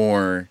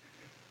more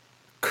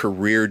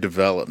career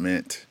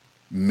development,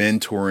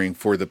 mentoring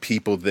for the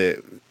people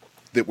that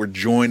were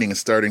joining and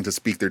starting to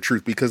speak their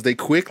truth, because they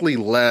quickly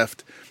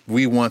left,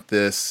 we want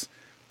this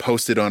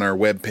posted on our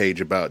webpage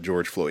about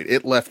George Floyd.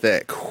 It left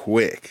that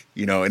quick,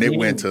 and it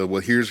went to,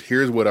 well,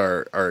 here's what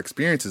our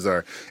experiences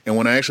are. And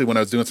when I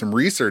was doing some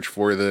research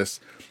for this,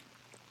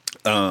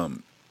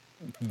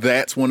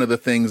 that's one of the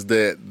things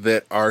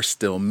that are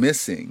still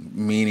missing,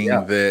 meaning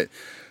that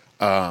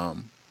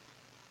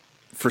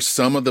for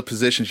some of the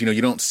positions,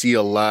 you don't see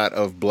a lot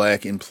of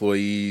Black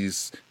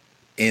employees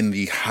in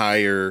the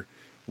higher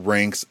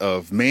ranks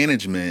of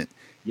management.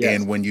 Yes.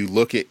 And when you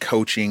look at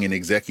coaching and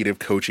executive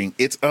coaching,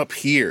 it's up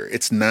here.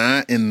 It's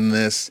not in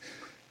this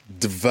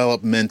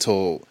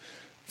developmental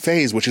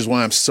phase, which is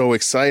why I'm so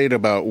excited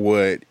about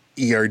what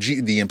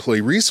ERG, the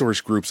employee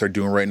resource groups, are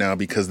doing right now,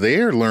 because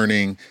they're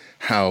learning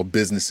how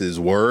businesses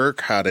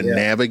work, how to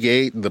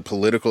navigate the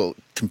political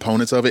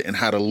components of it, and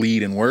how to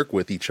lead and work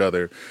with each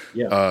other.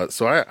 Yeah.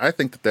 So I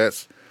think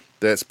that's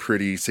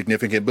pretty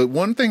significant. But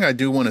one thing I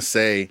do want to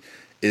say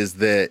is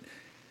that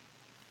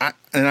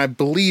I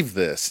believe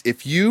this: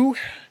 if you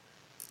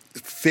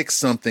fix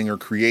something or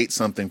create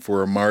something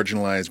for a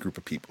marginalized group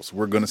of people, so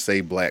we're going to say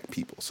Black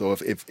people. So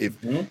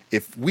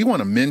if we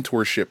want a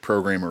mentorship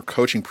program or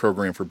coaching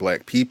program for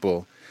Black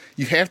people,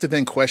 you have to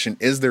then question,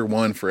 is there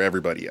one for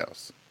everybody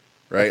else?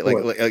 Right?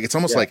 Like it's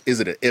almost like, is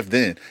it an if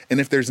then?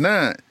 And if there's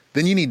not,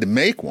 then you need to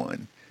make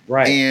one.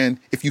 Right. And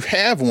if you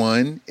have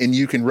one and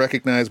you can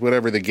recognize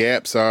whatever the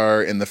gaps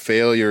are and the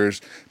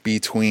failures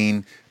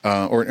between,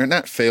 or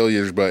not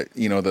failures, but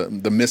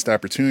the missed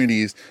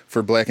opportunities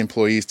for Black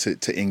employees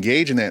to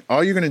engage in that,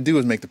 all you're going to do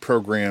is make the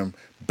program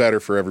better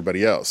for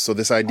everybody else. So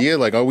this idea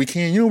like, oh, we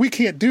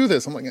can't do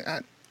this. I'm like,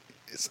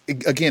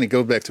 again, it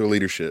goes back to a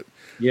leadership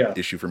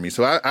issue for me.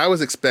 So I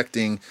was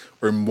expecting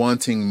or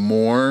wanting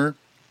more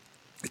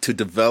to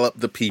develop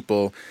the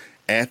people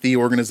at the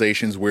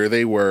organizations where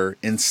they were,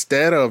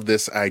 instead of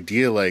this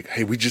idea like,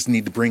 hey, we just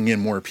need to bring in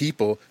more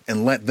people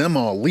and let them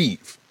all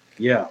leave.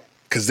 Yeah.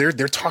 Because they're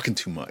talking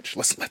too much.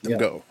 Let's let them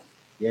go.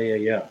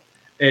 Yeah.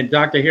 And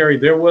Dr. Harry,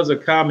 there was a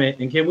comment,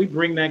 and can we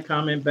bring that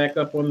comment back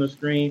up on the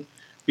screen?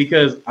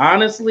 Because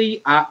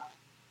honestly, that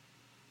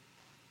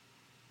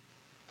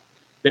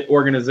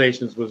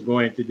organizations was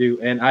going to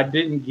do, and I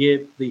didn't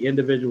get the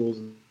individual's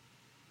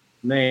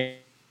name.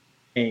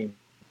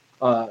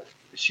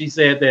 She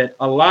said that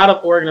a lot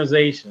of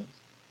organizations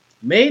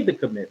made the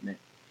commitment,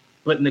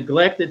 but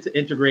neglected to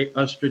integrate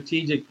a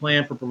strategic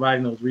plan for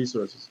providing those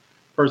resources,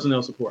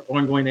 personnel support,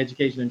 ongoing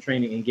education and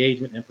training,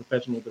 engagement, and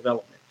professional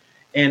development.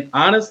 And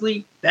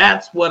honestly,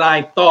 that's what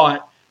I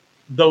thought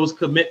those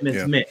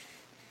commitments meant,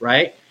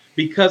 right?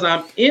 Because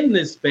I'm in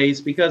this space,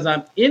 because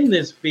I'm in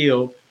this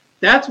field,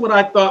 that's what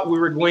I thought we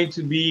were going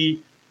to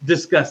be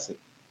discussing.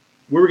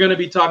 We were going to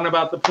be talking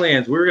about the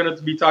plans. We were going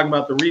to be talking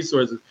about the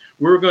resources.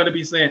 We were going to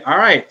be saying, all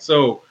right,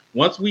 so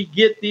once we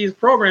get these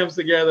programs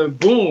together,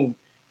 boom,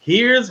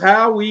 here's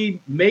how we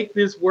make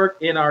this work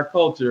in our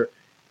culture.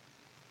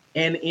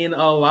 And in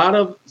a lot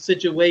of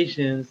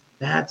situations,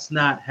 that's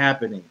not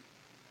happening.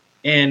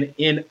 And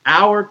in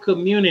our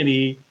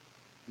community,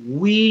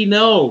 we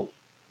know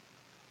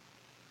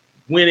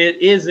when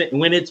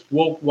it's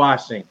woke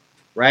washing,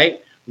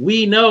 right?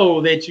 We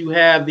know that you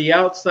have the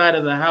outside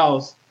of the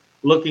house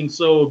looking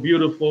so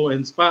beautiful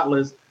and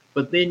spotless,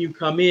 but then you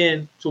come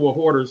in to a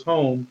hoarder's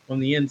home on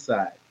the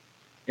inside.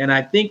 And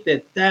I think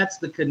that that's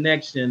the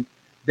connection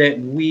that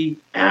we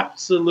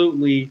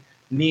absolutely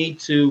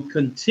need to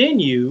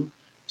continue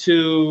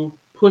to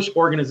push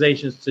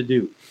organizations to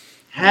do.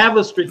 Have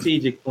a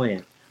strategic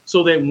plan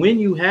so that when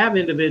you have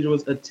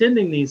individuals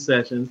attending these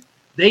sessions,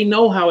 they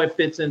know how it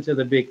fits into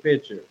the big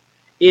picture.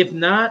 If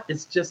not,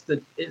 it's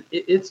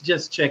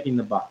just checking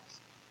the box.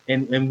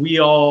 And we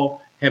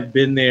all have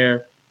been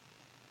there,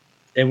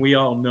 and we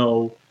all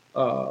know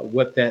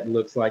what that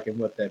looks like and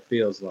what that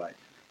feels like.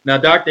 Now,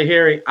 Dr.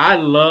 Harry, I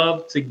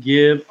love to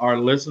give our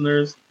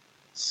listeners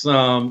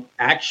some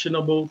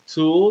actionable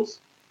tools.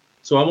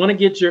 So I want to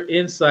get your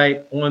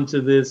insight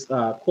onto this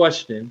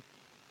question,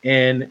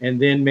 and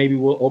then maybe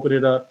we'll open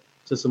it up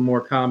to some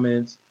more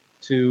comments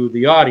to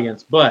the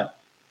audience. But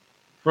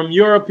from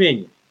your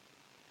opinion,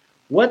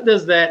 what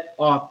does that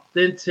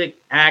authentic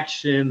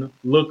action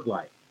look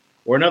like?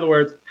 Or in other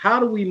words, how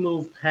do we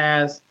move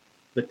past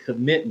the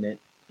commitment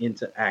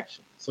into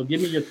action? So give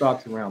me your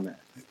thoughts around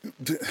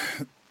that.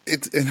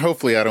 And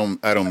hopefully I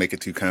don't make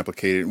it too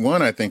complicated.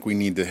 One, I think we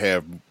need to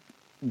have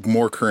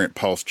more current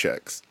pulse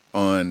checks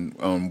on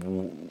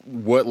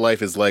what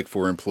life is like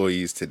for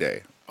employees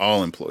today.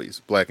 All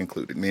employees, black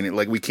included. Meaning,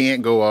 like, we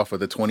can't go off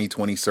of the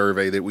 2020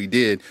 survey that we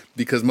did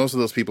because most of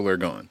those people are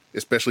gone,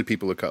 especially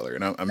people of color.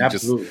 And I'm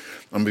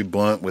gonna be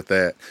blunt with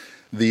that.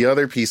 The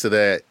other piece of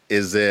that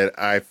is that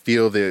I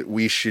feel that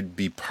we should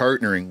be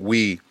partnering,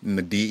 we in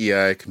the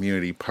DEI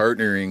community,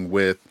 partnering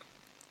with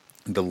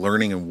the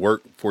learning and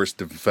workforce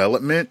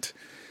development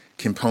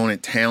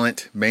component,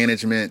 talent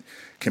management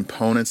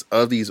components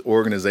of these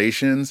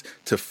organizations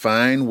to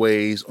find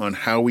ways on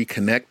how we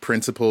connect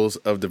principles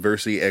of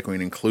diversity, equity,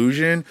 and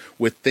inclusion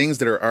with things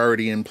that are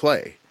already in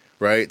play,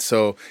 right?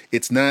 So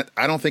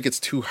I don't think it's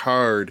too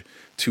hard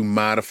to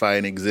modify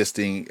an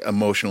existing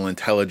emotional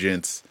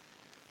intelligence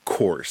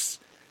course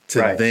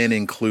to then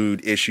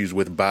include issues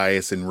with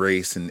bias and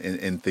race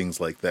and things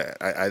like that.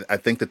 I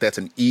think that that's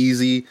an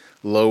easy,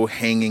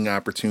 low-hanging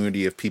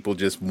opportunity if people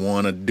just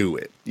want to do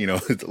it. You know,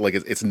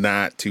 it's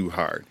not too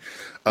hard.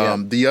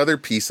 The other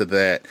piece of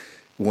that,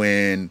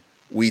 when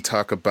we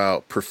talk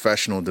about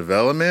professional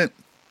development,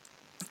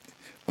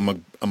 I'm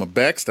a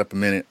backstep a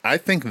minute. I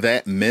think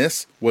that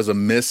miss was a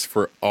miss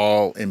for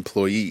all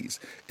employees.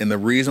 And the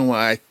reason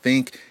why I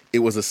think it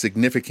was a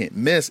significant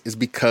miss is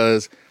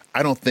because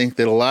I don't think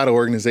that a lot of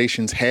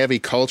organizations have a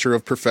culture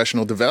of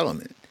professional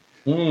development.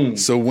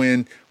 So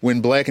when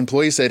black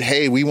employees said,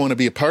 "Hey, we want to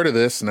be a part of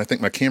this," and I think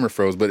my camera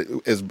froze, but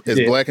as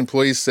black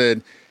employees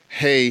said,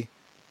 "Hey,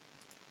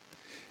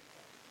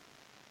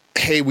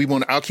 we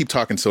want," I'll keep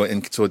talking so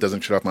it doesn't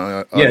shut off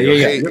my audio.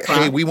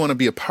 Hey, we want to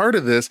be a part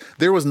of this.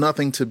 There was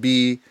nothing to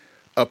be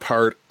a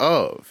part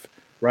of.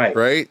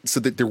 Right.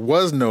 So that there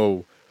was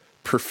no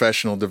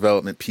professional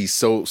development piece.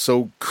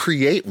 So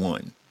create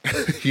one.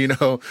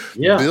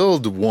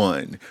 Build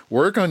one,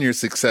 work on your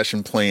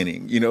succession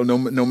planning,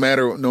 no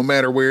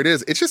matter where it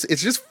is. It's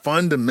just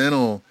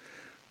fundamental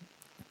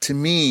to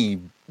me,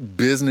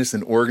 business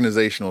and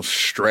organizational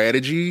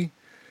strategy,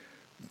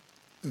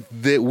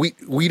 that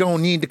we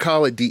don't need to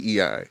call it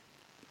DEI.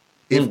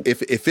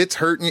 If it's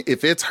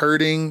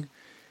hurting,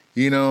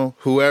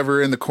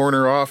 whoever in the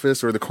corner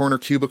office or the corner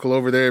cubicle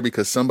over there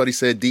because somebody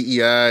said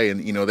DEI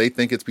and, they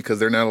think it's because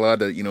they're not allowed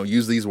to,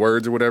 use these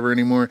words or whatever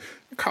anymore,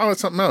 call it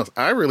something else.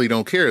 I really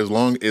don't care as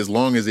long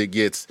as it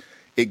gets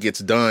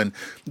done.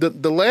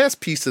 The last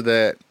piece of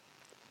that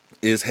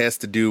has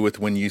to do with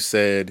when you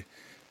said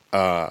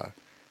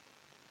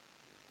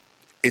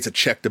it's a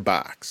check the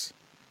box.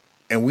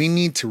 And we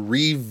need to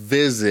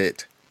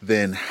revisit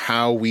then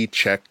how we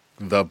check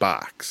the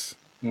box.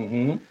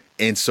 Mm-hmm.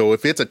 And so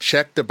if it's a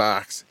check the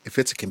box, if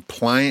it's a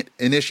compliant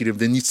initiative,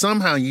 then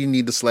somehow you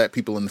need to slap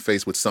people in the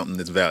face with something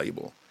that's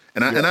valuable.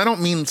 And I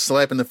don't mean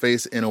slap in the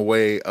face in a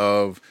way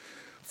of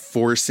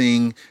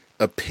forcing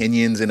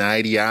opinions and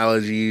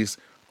ideologies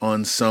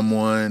on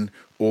someone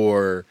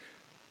or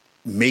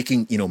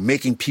making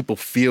people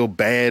feel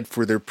bad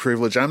for their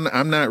privilege. I'm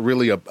not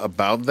really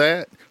about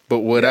that. But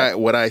what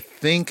I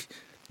think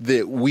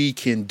that we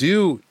can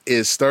do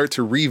is start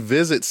to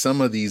revisit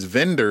some of these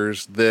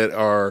vendors that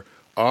are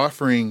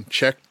offering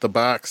check the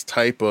box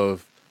type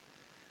of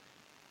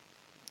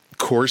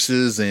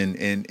courses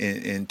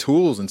and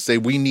tools and say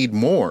we need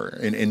more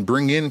and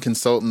bring in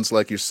consultants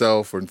like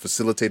yourself and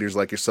facilitators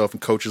like yourself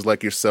and coaches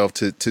like yourself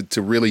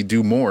to really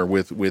do more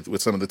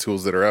with some of the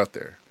tools that are out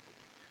there.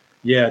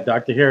 Yeah,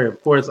 Dr. Harry,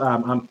 of course,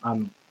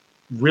 I'm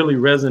really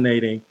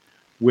resonating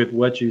with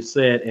what you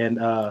said. And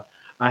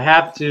I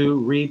have to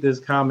read this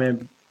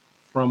comment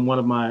from one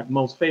of my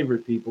most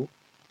favorite people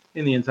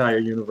in the entire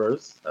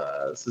universe,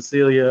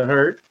 Cecilia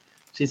Hurt.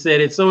 She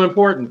said, "It's so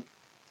important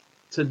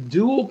to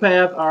dual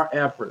path our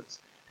efforts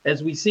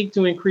as we seek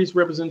to increase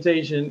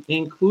representation,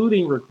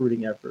 including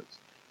recruiting efforts.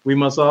 We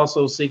must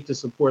also seek to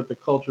support the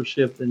culture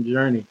shift and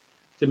journey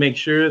to make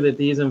sure that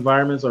these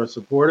environments are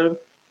supportive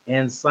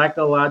and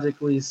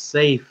psychologically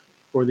safe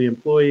for the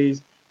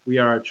employees we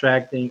are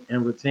attracting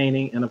and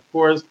retaining." And of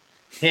course,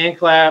 hand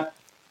clap,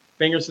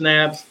 finger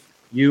snaps.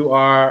 You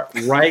are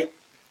right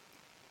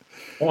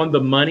on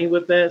the money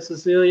with that,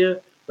 Cecilia,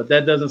 but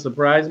that doesn't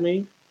surprise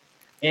me.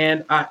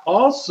 And I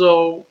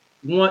also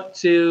want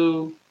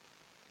to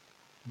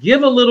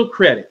give a little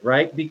credit,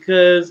 right?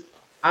 Because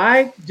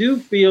I do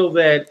feel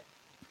that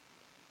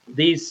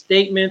these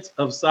statements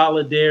of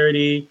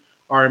solidarity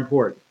are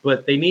important,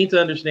 but they need to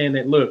understand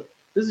that, look,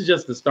 this is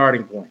just the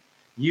starting point.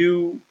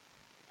 You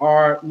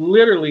are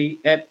literally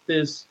at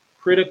this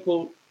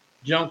critical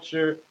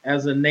juncture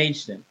as a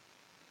nation,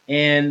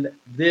 and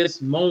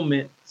this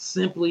moment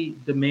simply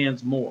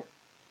demands more.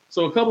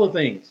 So a couple of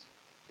things,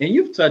 and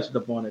you've touched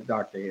upon it,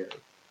 Dr. Harry.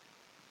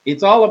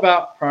 It's all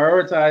about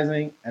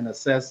prioritizing and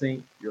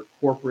assessing your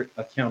corporate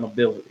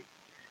accountability,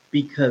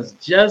 because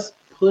just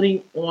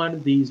putting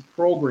on these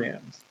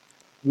programs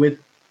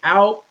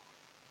without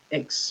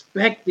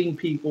expecting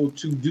people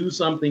to do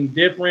something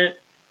different,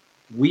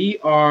 we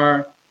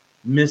are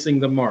missing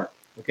the mark.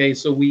 Okay,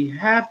 so we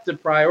have to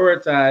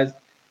prioritize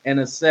and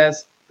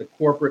assess the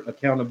corporate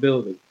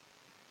accountability.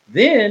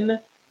 Then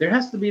there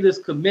has to be this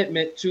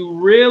commitment to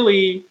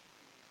really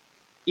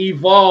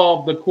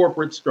evolve the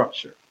corporate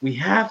structure. We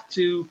have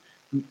to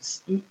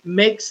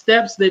make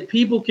steps that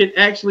people can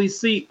actually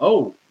see,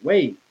 oh,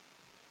 wait,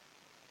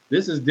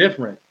 this is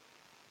different.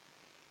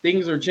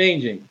 Things are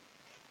changing.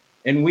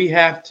 And we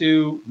have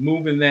to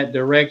move in that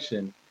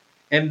direction.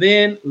 And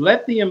then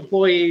let the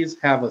employees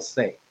have a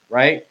say,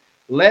 right?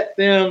 Let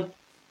them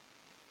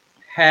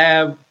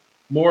have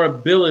more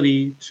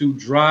ability to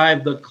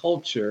drive the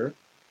culture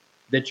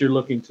that you're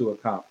looking to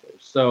accomplish.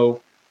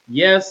 So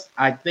yes,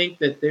 I think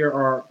that there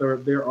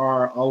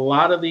are a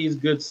lot of these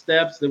good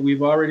steps that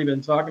we've already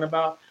been talking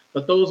about,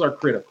 but those are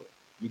critical.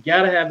 You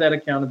got to have that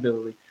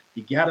accountability.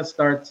 You got to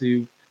start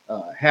to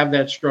have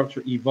that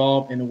structure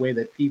evolve in a way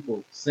that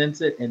people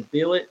sense it and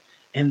feel it,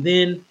 and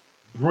then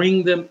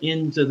bring them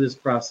into this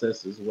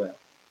process as well,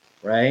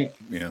 right?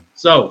 Yeah.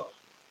 So,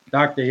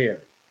 Dr. Harry,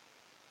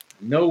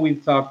 I know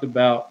we've talked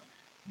about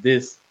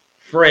this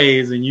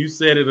phrase, and you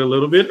said it a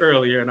little bit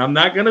earlier, and I'm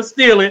not going to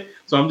steal it,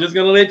 so I'm just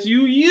going to let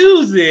you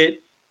use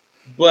it.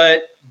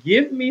 But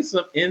give me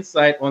some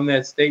insight on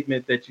that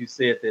statement that you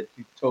said that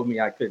you told me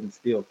I couldn't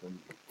steal from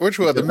you. Which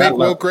one? The make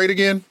woke great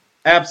again?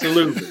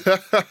 Absolutely.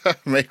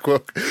 Make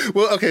woke.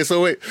 Well, okay.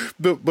 So wait,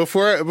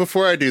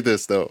 before I do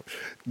this though,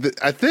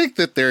 I think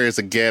that there is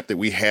a gap that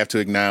we have to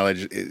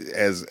acknowledge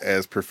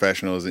as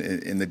professionals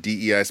in the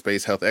DEI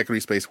space, health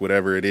equity space,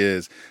 whatever it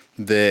is.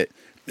 That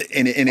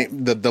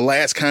the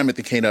last comment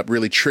that came up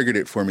really triggered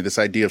it for me. This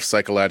idea of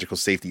psychological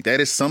safety. That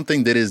is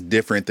something that is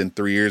different than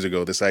 3 years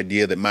ago. This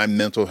idea that my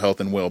mental health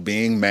and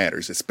well-being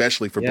matters,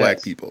 especially for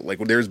Black people. Like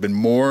there's been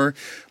more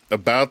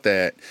about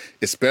that,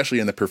 especially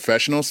in the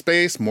professional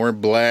space. More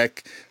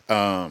Black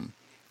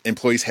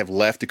employees have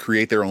left to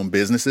create their own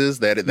businesses.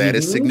 That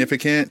is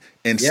significant,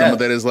 and some of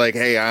that is like,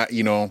 hey,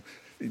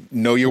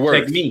 know your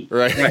worth,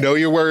 right? Know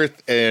your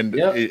worth, and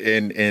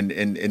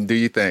and do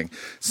your thing.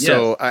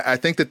 So I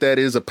think that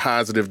is a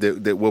positive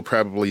that we'll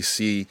probably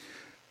see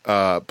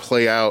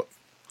play out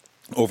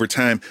over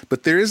time.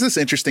 But there is this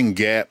interesting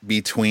gap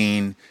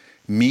between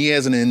me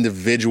as an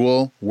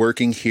individual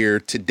working here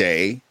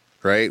today,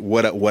 right?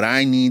 What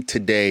I need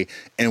today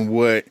and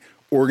what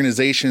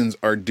organizations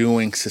are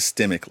doing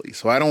systemically.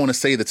 So I don't want to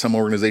say that some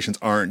organizations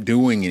aren't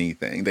doing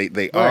anything.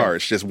 They are.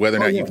 It's just whether or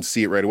not you can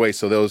see it right away.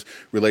 So those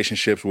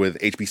relationships with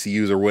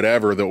HBCUs or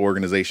whatever the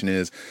organization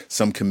is,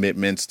 some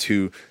commitments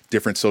to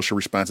different social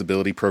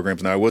responsibility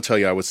programs. Now I will tell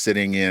you, I was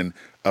sitting in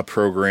a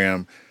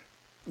program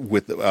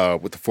with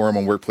the Forum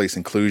on Workplace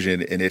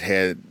Inclusion, and it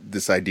had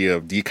this idea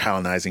of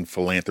decolonizing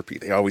philanthropy.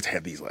 They always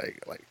have these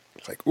like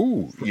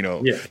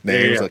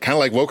names, like, kind of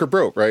like woke or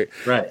broke, right?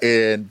 But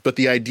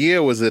the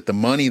idea was that the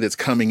money that's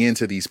coming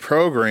into these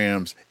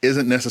programs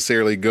isn't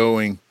necessarily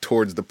going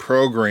towards the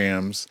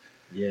programs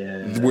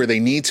where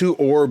they need to,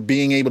 or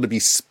being able to be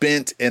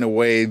spent in a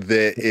way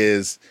that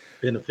is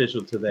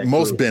beneficial to that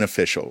most group.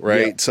 Beneficial,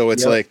 right? So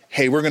it's like,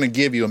 hey, we're going to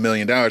give you $1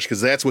 million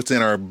because that's what's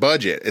in our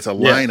budget. It's a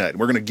line item.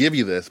 We're going to give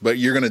you this, but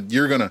you're going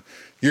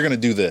to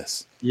do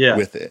this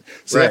with it.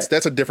 So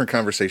that's a different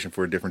conversation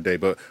for a different day.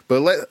 But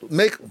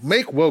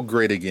make woke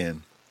great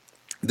again.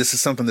 This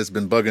is something that's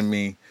been bugging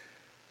me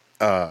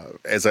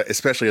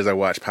especially as I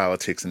watch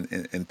politics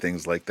and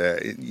things like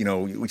that.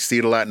 We see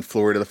it a lot in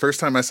Florida. The first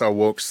time I saw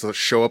woke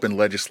show up in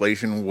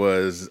legislation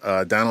was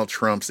Donald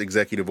Trump's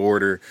executive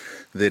order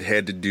that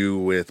had to do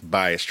with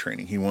bias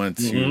training. He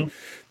wanted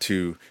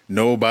to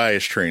no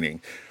bias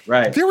training.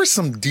 Right. There were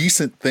some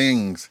decent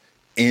things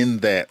in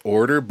that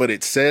order, but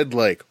it said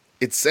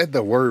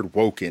the word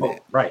woke in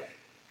it. Right.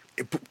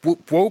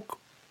 Woke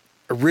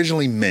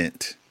originally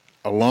meant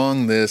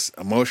along this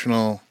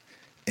emotional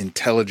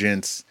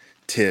intelligence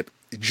tip,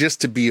 just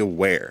to be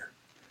aware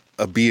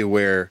of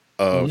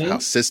how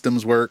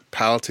systems work,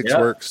 politics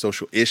work,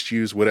 social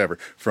issues, whatever.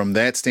 From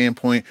that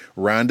standpoint,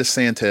 Ron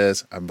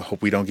DeSantis, I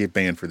hope we don't get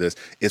banned for this,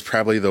 is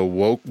probably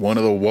one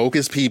of the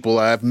wokest people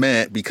I've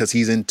met, because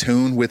he's in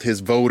tune with his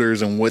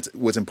voters and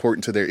what's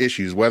important to their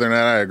issues. Whether or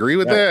not I agree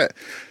with that,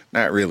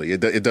 not really.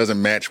 It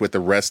doesn't match with the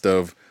rest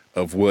of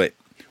what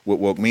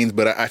woke means.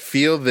 But I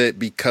feel that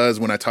because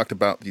when I talked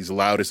about these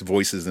loudest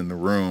voices in the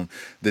room,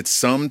 that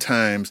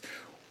sometimes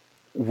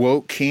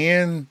woke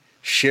can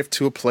shift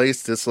to a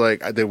place that's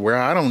like where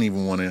I don't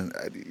even want to,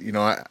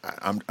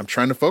 I'm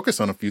trying to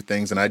focus on a few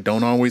things, and I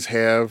don't always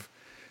have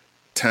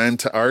time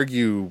to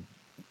argue,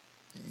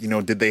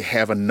 did they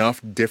have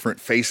enough different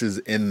faces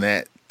in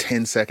that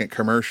 10-second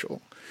commercial?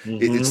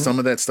 It's some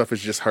of that stuff is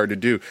just hard to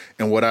do.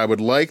 And what I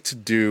would like to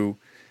do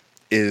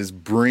is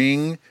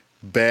bring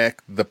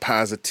back the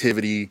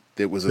positivity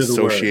that was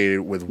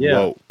associated with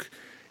woke,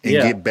 and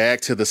get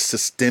back to the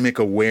systemic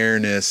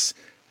awareness,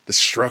 the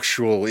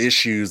structural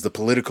issues, the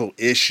political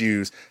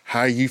issues. How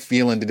are you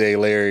feeling today,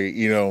 Larry?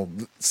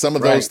 Some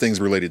of those things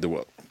related to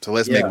woke. So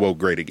let's make woke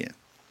great again.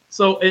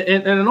 So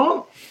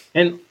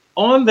and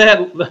on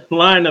that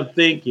line of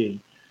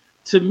thinking,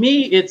 to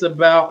me, it's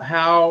about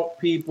how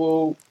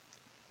people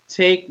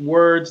take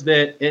words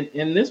that,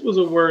 and this was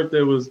a word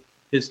that was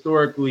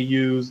historically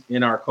used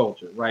in our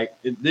culture, right?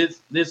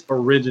 This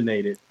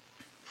originated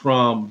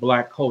from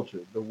Black culture,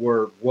 the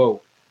word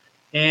woke.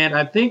 And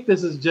I think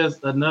this is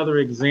just another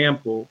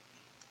example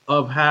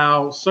of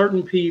how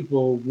certain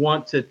people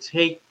want to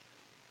take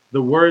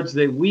the words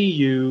that we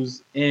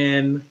use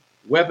and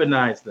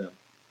weaponize them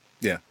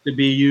to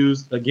be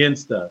used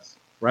against us,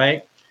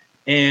 right?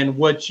 And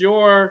what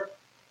you're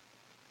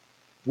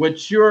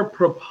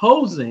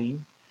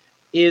proposing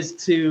is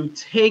to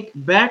take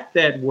back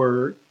that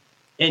word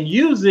and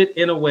use it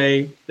in a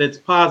way that's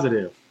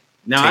positive.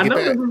 Now, I know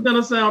this is going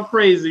to sound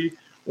crazy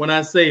when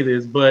I say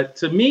this, but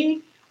to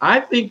me, I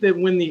think that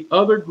when the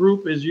other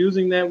group is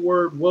using that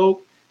word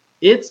woke,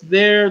 it's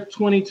their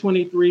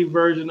 2023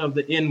 version of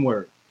the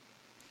N-word.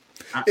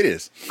 It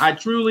is. I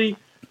truly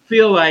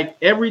feel like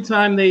every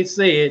time they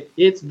say it,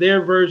 it's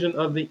their version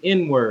of the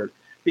N-word,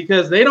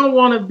 because they don't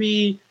want to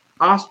be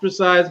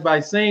ostracized by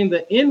saying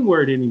the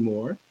N-word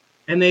anymore.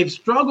 And they've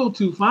struggled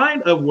to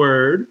find a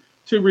word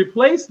to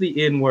replace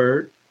the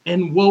N-word,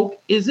 and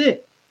woke is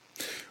it.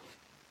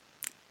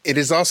 It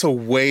is also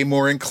way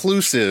more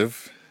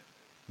inclusive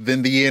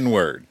than the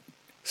N-word.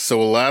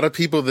 So a lot of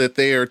people that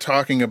they are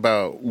talking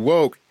about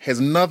woke has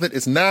nothing,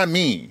 it's not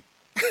me.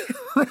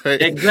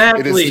 Right?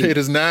 Exactly. It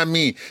is not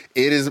me.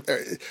 It is,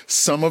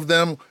 some of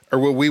them are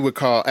what we would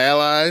call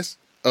allies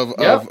of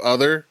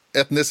other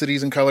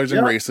ethnicities and colors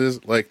and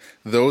races, like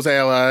those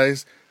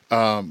allies.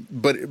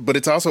 But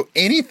it's also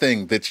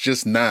anything that's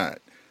just not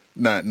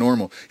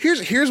normal.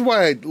 Here's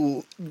why,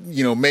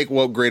 make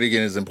woke great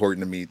again is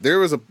important to me. There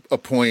was a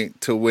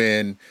point to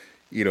when,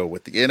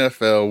 with the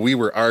NFL, we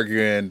were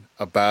arguing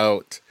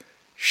about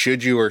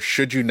should you or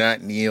should you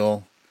not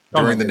kneel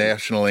during the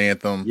national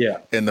anthem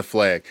and the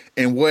flag.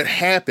 And what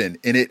happened,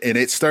 and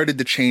it started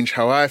to change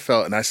how I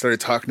felt, and I started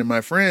talking to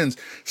my friends,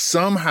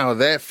 somehow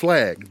that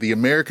flag, the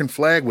American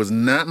flag, was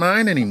not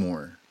mine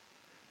anymore.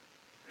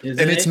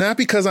 It's not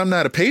because I'm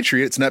not a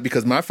patriot. It's not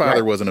because my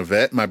father wasn't a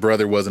vet. My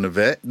brother wasn't a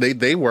vet.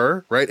 They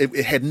were, right?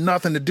 It had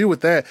nothing to do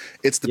with that.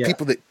 It's the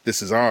people that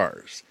this is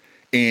ours.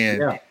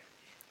 And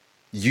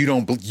you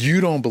don't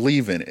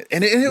believe in it.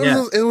 And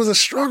it was a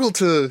struggle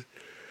to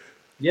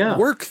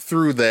work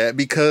through that,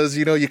 because,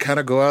 you kind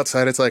of go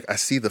outside. It's like, I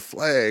see the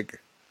flag.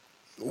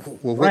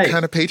 Well, what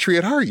kind of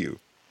patriot are you?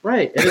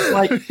 Right. And it's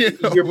like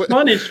you're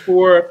punished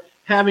for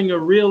having a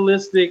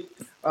realistic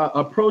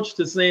approach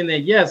to saying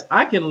that, yes,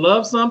 I can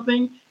love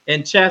something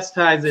and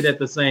chastise it at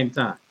the same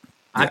time.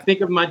 I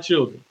think of my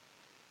children.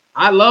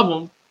 I love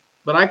them,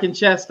 but I can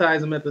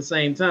chastise them at the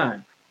same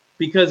time.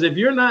 Because if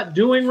you're not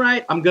doing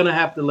right, I'm going to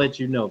have to let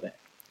you know that.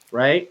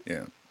 Right?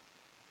 Yeah.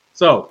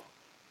 So,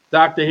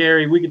 Dr.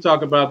 Harry, we can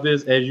talk about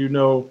this, as you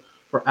know,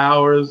 for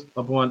hours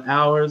upon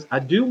hours. I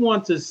do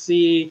want to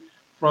see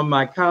from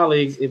my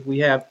colleagues if we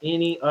have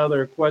any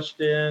other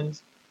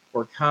questions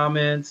or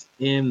comments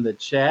in the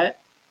chat.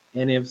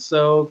 And if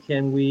so,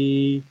 can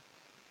we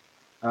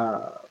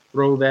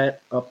throw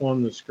that up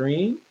on the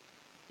screen?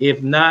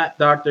 If not,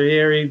 Dr.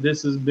 Harry,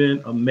 this has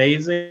been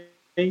amazing.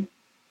 And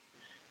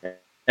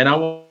I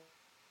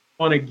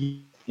want to give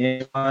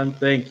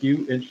thank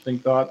you. Interesting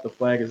thought. The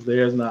flag is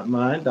theirs, not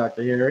mine,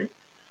 Dr. Harry.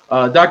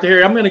 Dr.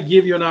 Harry, I'm going to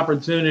give you an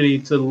opportunity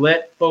to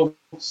let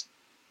folks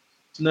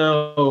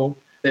know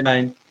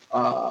that,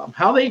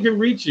 how they can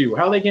reach you,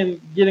 how they can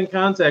get in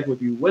contact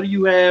with you. What do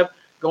you have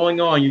going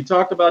on? You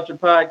talked about your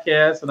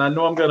podcast, and I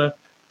know I'm going to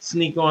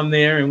sneak on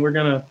there, and we're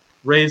going to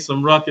raise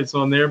some ruckus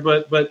on there.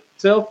 But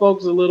tell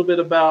folks a little bit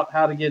about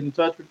how to get in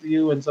touch with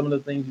you and some of the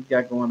things you've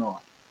got going on.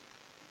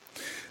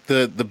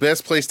 The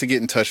best place to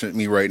get in touch with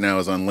me right now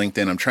is on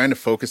LinkedIn. I'm trying to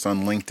focus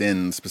on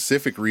LinkedIn. The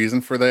specific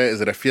reason for that is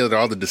that I feel that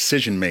all the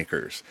decision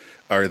makers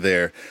are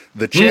there.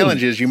 The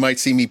challenge is you might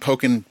see me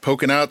poking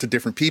out to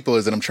different people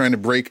is that I'm trying to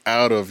break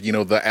out of,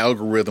 the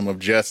algorithm of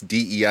just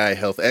DEI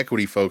health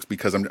equity folks,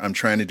 because I'm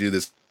trying to do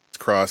this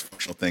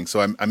cross-functional thing.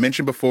 So I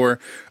mentioned before,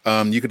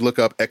 you could look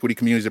up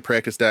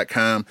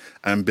equitycommunitiesofpractice.com.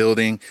 I'm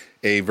building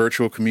a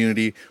virtual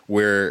community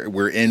where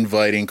we're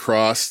inviting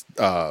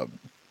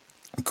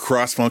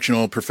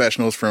cross-functional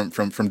professionals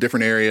from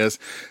different areas.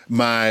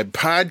 My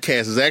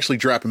podcast is actually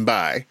dropping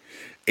by,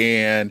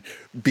 and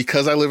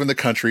because I live in the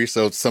country,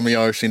 so some of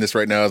y'all are seeing this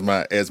right now as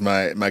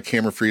my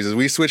camera freezes.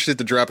 We switched it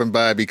to dropping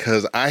by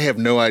because I have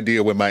no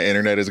idea when my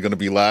internet is going to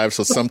be live.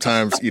 So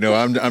sometimes,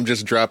 I'm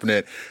just dropping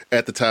it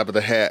at the top of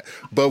the hat.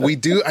 But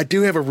I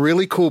do have a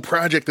really cool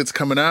project that's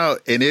coming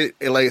out, and it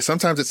like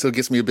sometimes it still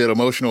gets me a bit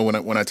emotional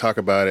when I talk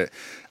about it.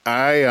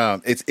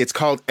 It's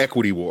called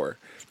Equity War.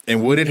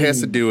 And what it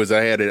has to do is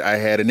I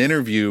had an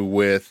interview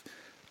with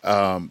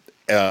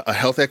a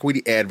health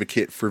equity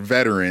advocate for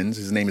veterans.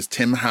 His name is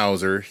Tim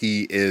Hauser.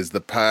 He is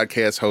the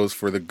podcast host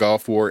for the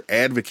Gulf War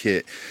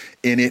Advocate.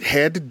 And it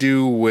had to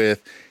do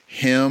with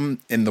him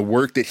and the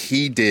work that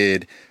he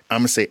did,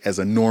 I'm going to say, as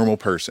a normal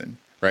person.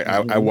 Right.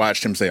 I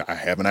watched him say, I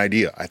have an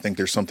idea. I think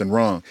there's something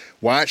wrong.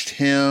 Watched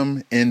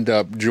him end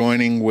up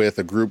joining with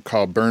a group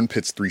called Burn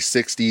Pits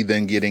 360,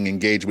 then getting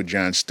engaged with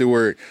Jon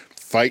Stewart,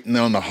 fighting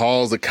on the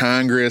halls of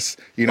Congress.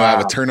 I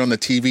would turn on the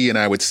TV and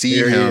I would see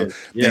him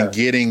and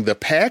getting the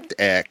PACT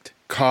Act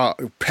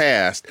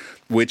passed,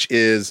 which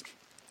is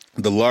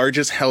the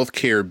largest health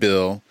care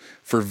bill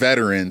for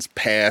veterans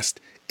passed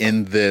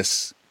in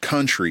this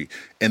country.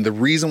 And the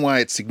reason why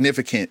it's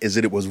significant is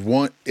that it was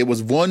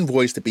one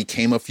voice that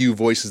became a few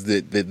voices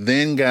that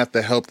then got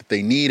the help that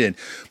they needed.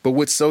 But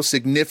what's so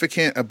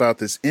significant about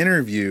this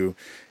interview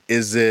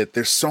is that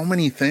there's so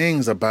many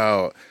things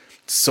about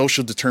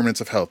social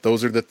determinants of health.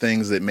 Those are the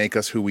things that make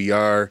us who we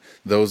are.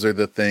 Those are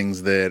the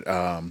things that,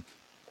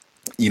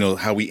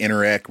 how we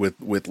interact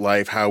with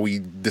life, how we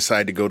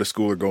decide to go to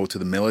school or go to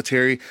the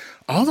military.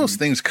 All those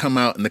things come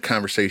out in the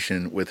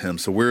conversation with him.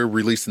 So we're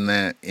releasing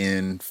that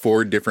in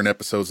 4 different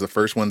episodes. The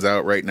first one's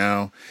out right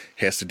now.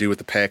 It has to do with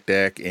the PACT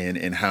Act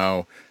and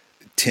how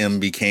Tim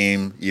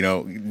became,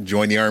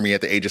 joined the Army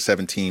at the age of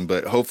 17.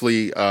 But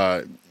hopefully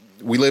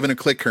we live in a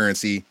click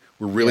currency.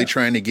 We're really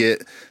trying to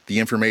get the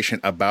information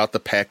about the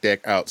PACT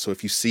Act out. So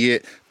if you see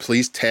it,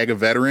 please tag a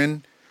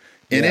veteran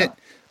in it.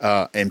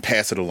 And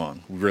pass it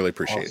along. We really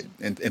appreciate it.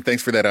 And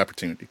thanks for that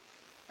opportunity.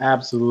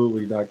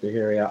 Absolutely, Dr.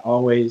 Harry. I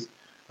always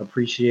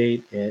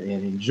appreciate and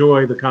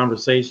enjoy the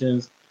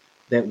conversations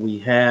that we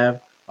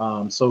have.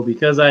 So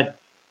because I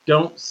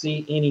don't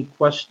see any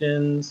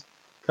questions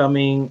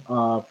coming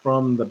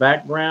from the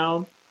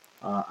background,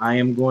 I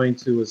am going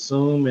to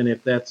assume, and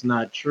if that's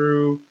not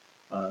true,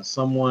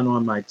 someone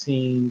on my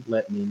team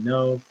let me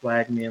know,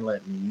 flag me and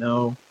let me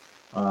know.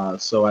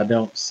 So I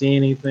don't see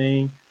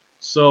anything.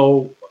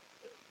 So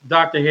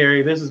Dr.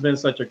 Harry, this has been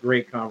such a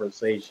great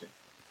conversation.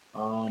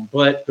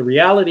 But the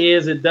reality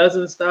is it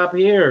doesn't stop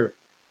here.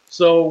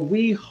 So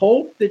we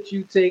hope that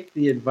you take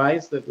the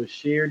advice that was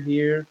shared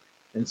here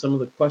and some of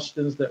the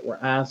questions that were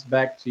asked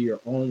back to your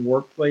own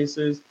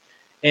workplaces.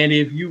 And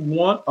if you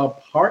want a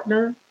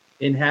partner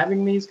in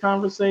having these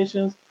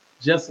conversations,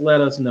 just let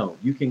us know.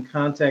 You can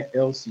contact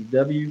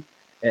LCW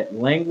at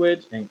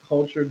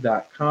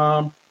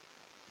languageandculture.com.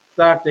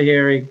 Dr.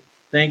 Harry,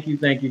 thank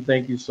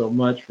you so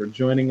much for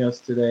joining us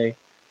today.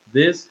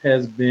 This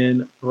has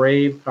been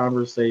Brave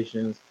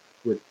Conversations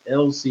with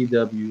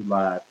LCW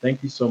Live.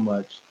 Thank you so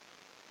much.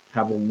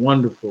 Have a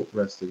wonderful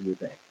rest of your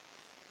day.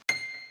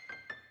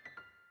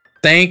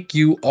 Thank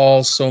you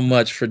all so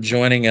much for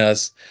joining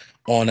us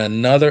on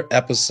another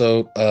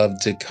episode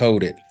of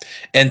Decoded.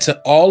 And to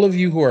all of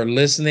you who are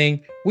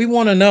listening, we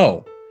want to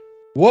know,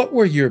 what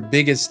were your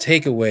biggest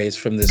takeaways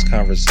from this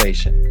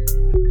conversation?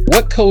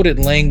 What coded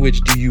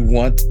language do you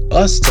want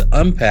us to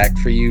unpack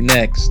for you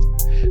next?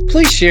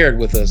 Please share it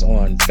with us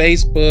on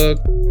Facebook,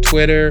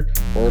 Twitter,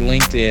 or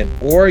LinkedIn,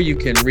 or you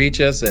can reach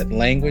us at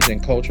Language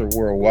and Culture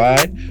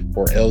Worldwide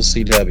or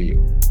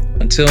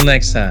LCW. Until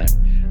next time,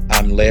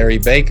 I'm Larry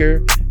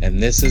Baker,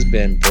 and this has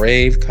been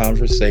Brave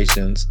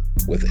Conversations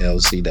with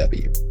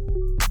LCW.